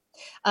with you?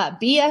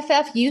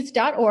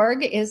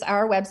 BFFYouth.org is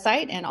our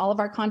website, and all of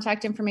our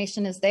contact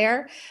information is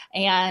there.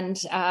 And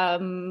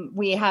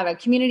we have a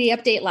community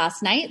update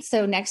last night.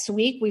 So next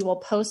week we will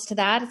post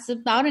that. It's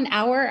about an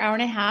hour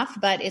and a half,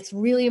 but it's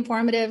really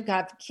informative.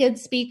 Got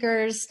kids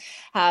speakers,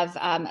 have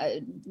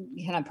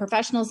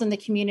professionals in the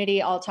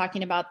community all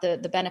talking about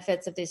the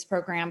benefits of this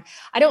program.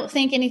 I don't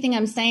think anything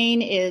I'm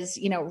saying is,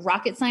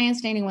 rocket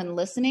science to anyone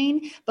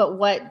listening,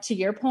 but to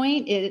your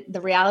point,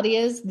 the reality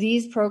is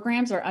these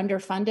programs are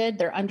underfunded.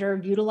 They're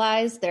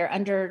underutilized. They're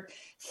under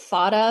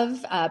thought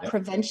of.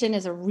 Prevention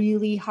is a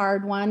really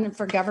hard one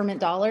for government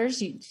dollars.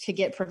 To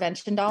get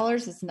prevention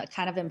dollars is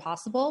kind of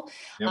impossible.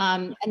 Yep.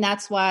 And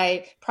that's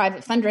why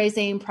private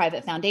fundraising,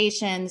 private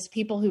foundations,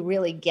 people who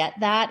really get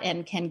that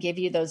and can give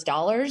you those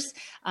dollars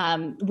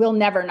will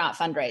never not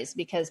fundraise,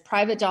 because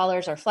private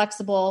dollars are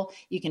flexible.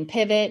 You can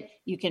pivot,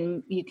 you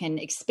can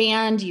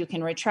expand, you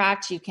can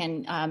retract, you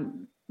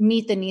can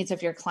meet the needs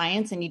of your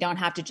clients, and you don't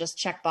have to just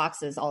check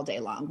boxes all day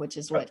long, which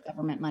is what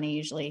government money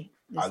usually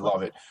is. I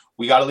love it.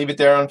 We got to leave it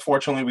there.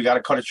 Unfortunately, we got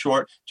to cut it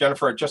short.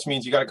 Jennifer, it just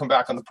means you got to come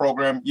back on the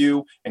program.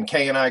 You and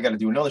Kay and I got to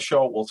do another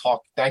show. We'll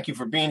talk. Thank you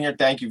for being here.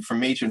 Thank you for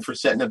Machen for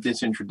setting up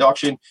this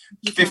introduction.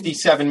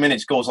 57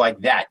 minutes goes like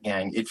that,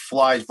 gang. It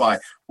flies by.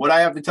 What I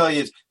have to tell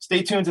you is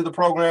stay tuned to the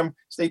program.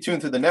 Stay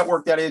tuned to the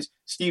network, that is.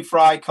 Steve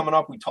Fry coming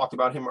up. We talked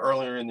about him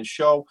earlier in the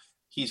show.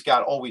 He's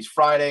got Always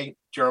Friday,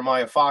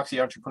 Jeremiah Fox, The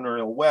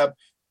Entrepreneurial Web,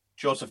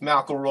 Joseph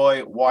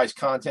McElroy, Wise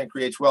Content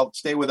Creates Wealth.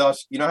 Stay with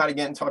us. You know how to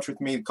get in touch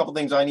with me. A couple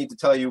things I need to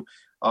tell you.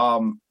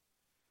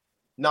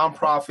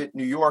 Nonprofit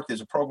New York, there's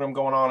a program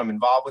going on. I'm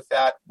involved with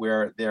that,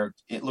 where they're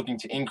looking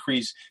to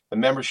increase the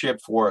membership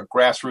for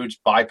grassroots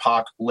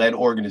BIPOC-led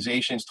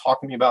organizations.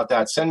 Talk to me about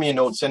that. Send me a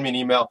note. Send me an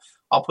email.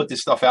 I'll put this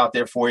stuff out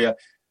there for you.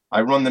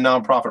 I run the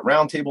nonprofit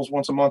roundtables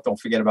once a month. Don't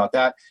forget about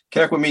that.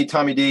 Connect with me,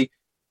 Tommy D.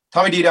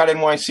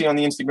 TommyD.NYC on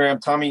the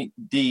Instagram. Tommy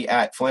D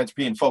at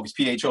Philanthropy and Focus,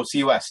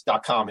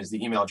 PHOCUS.com is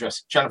the email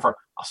address. Jennifer,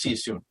 I'll see you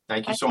soon.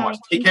 Thank you so much.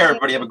 Take care,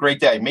 everybody. Have a great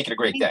day. Make it a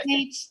great day.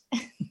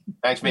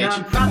 Thanks, Mitch.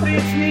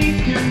 Nonprofits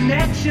need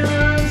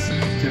connections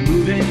to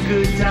move in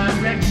good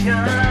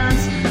directions.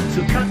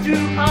 So cut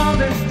through all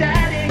the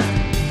static.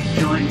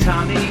 Join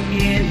Tommy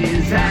in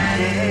his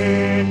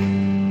attic.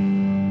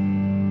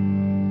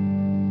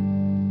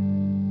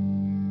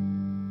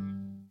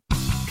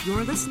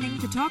 You're listening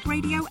to Talk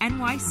Radio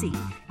NYC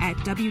at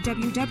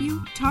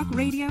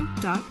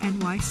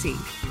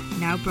www.talkradio.nyc.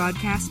 Now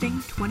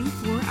broadcasting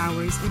 24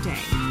 hours a day.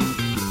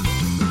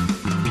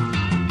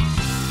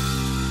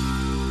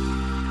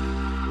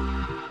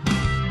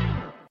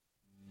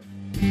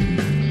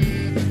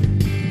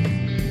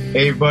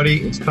 Hey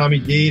everybody, it's Tommy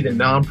D, the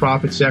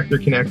Nonprofit Sector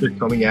Connector,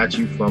 coming at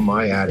you from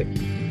my attic.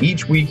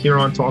 Each week here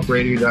on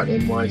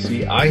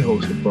talkradio.nyc, I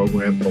host a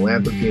program,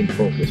 Philanthropy in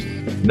Focus.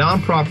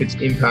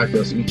 Nonprofits impact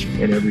us each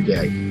and every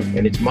day,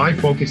 and it's my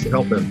focus to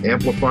help them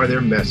amplify their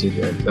message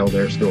and tell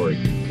their story.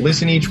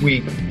 Listen each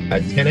week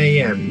at 10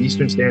 a.m.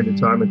 Eastern Standard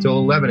Time until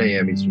 11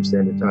 a.m. Eastern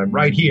Standard Time,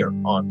 right here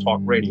on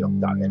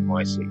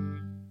talkradio.nyc.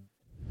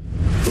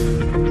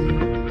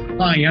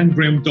 Hi, I'm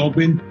Graham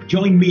Dobbin.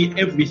 Join me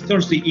every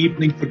Thursday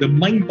evening for the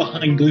Mind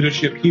Behind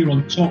Leadership here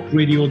on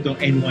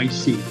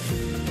talkradio.nyc.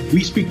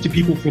 We speak to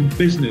people from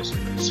business,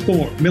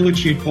 sport,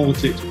 military and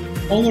politics,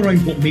 all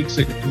around what makes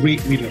a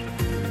great leader.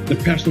 The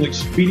personal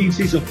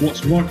experiences of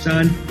what's worked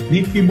and,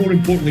 maybe more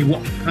importantly,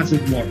 what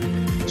hasn't worked.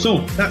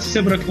 So, that's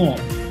 7 o'clock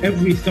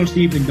every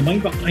Thursday evening, the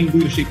Mind Behind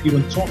Leadership here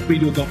on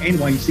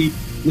talkradio.nyc.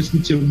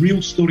 Listen to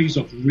real stories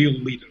of real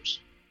leaders.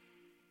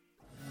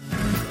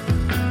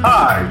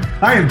 Hi,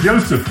 I am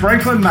Joseph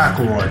Franklin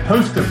McElroy,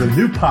 host of the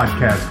new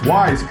podcast,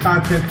 Wise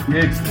Content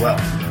Creates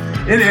Wealth.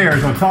 It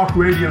airs on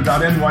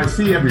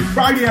talkradio.nyc every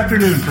Friday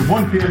afternoon from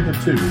 1 p.m. to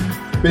 2.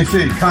 They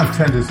say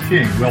content is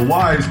king. Well,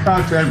 wise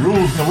content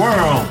rules the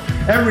world.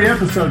 Every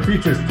episode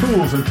features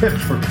tools and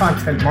tips for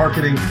content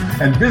marketing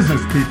and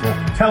business people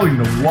telling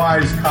the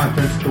wise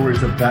content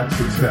stories of that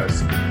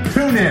success.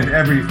 Tune in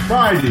every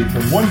Friday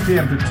from 1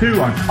 p.m. to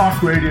 2 on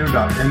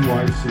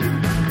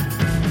talkradio.nyc.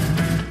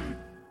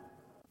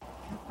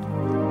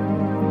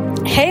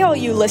 Hey, all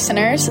you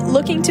listeners,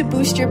 looking to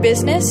boost your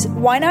business?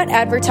 Why not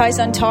advertise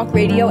on Talk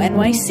Radio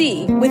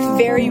NYC with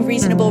very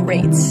reasonable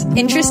rates?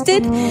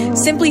 Interested?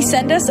 Simply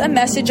send us a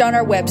message on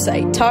our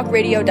website,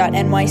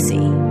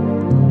 talkradio.nyc.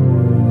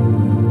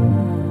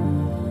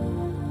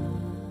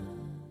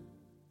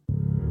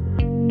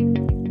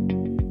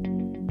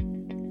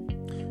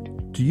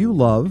 Do you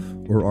love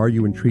or are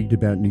you intrigued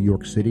about New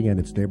York City and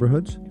its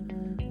neighborhoods?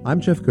 I'm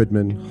Jeff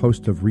Goodman,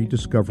 host of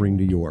Rediscovering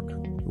New York,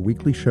 a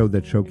weekly show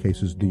that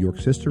showcases New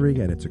York's history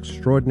and its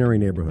extraordinary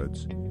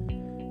neighborhoods.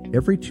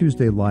 Every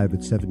Tuesday live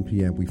at 7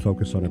 p.m., we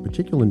focus on a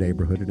particular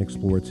neighborhood and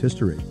explore its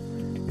history,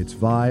 its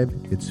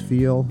vibe, its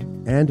feel,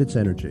 and its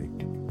energy.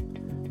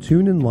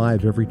 Tune in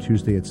live every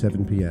Tuesday at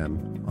 7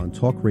 p.m. on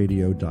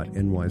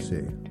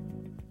talkradio.nyc.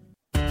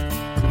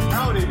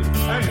 Howdy,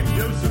 I am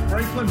Joseph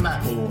Franklin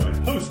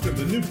McElroy, host of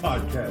the new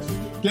podcast,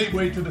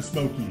 Gateway to the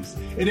Smokies.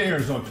 It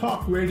airs on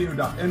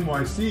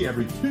talkradio.nyc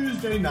every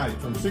Tuesday night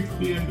from 6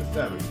 p.m. to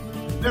 7.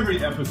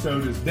 Every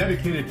episode is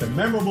dedicated to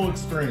memorable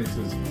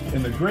experiences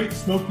in the Great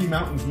Smoky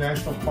Mountains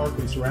National Park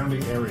and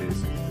surrounding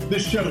areas.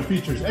 This show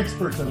features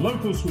experts and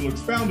locals who will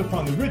expound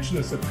upon the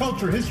richness of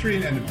culture,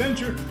 history, and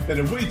adventure that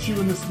awaits you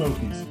in the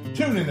Smokies.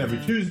 Tune in every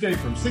Tuesday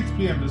from 6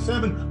 p.m. to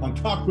 7 on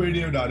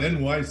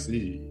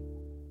talkradio.nyc.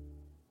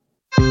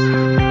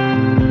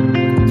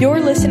 You're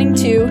listening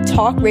to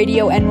Talk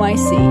Radio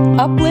NYC.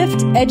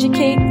 Uplift,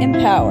 educate,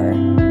 empower.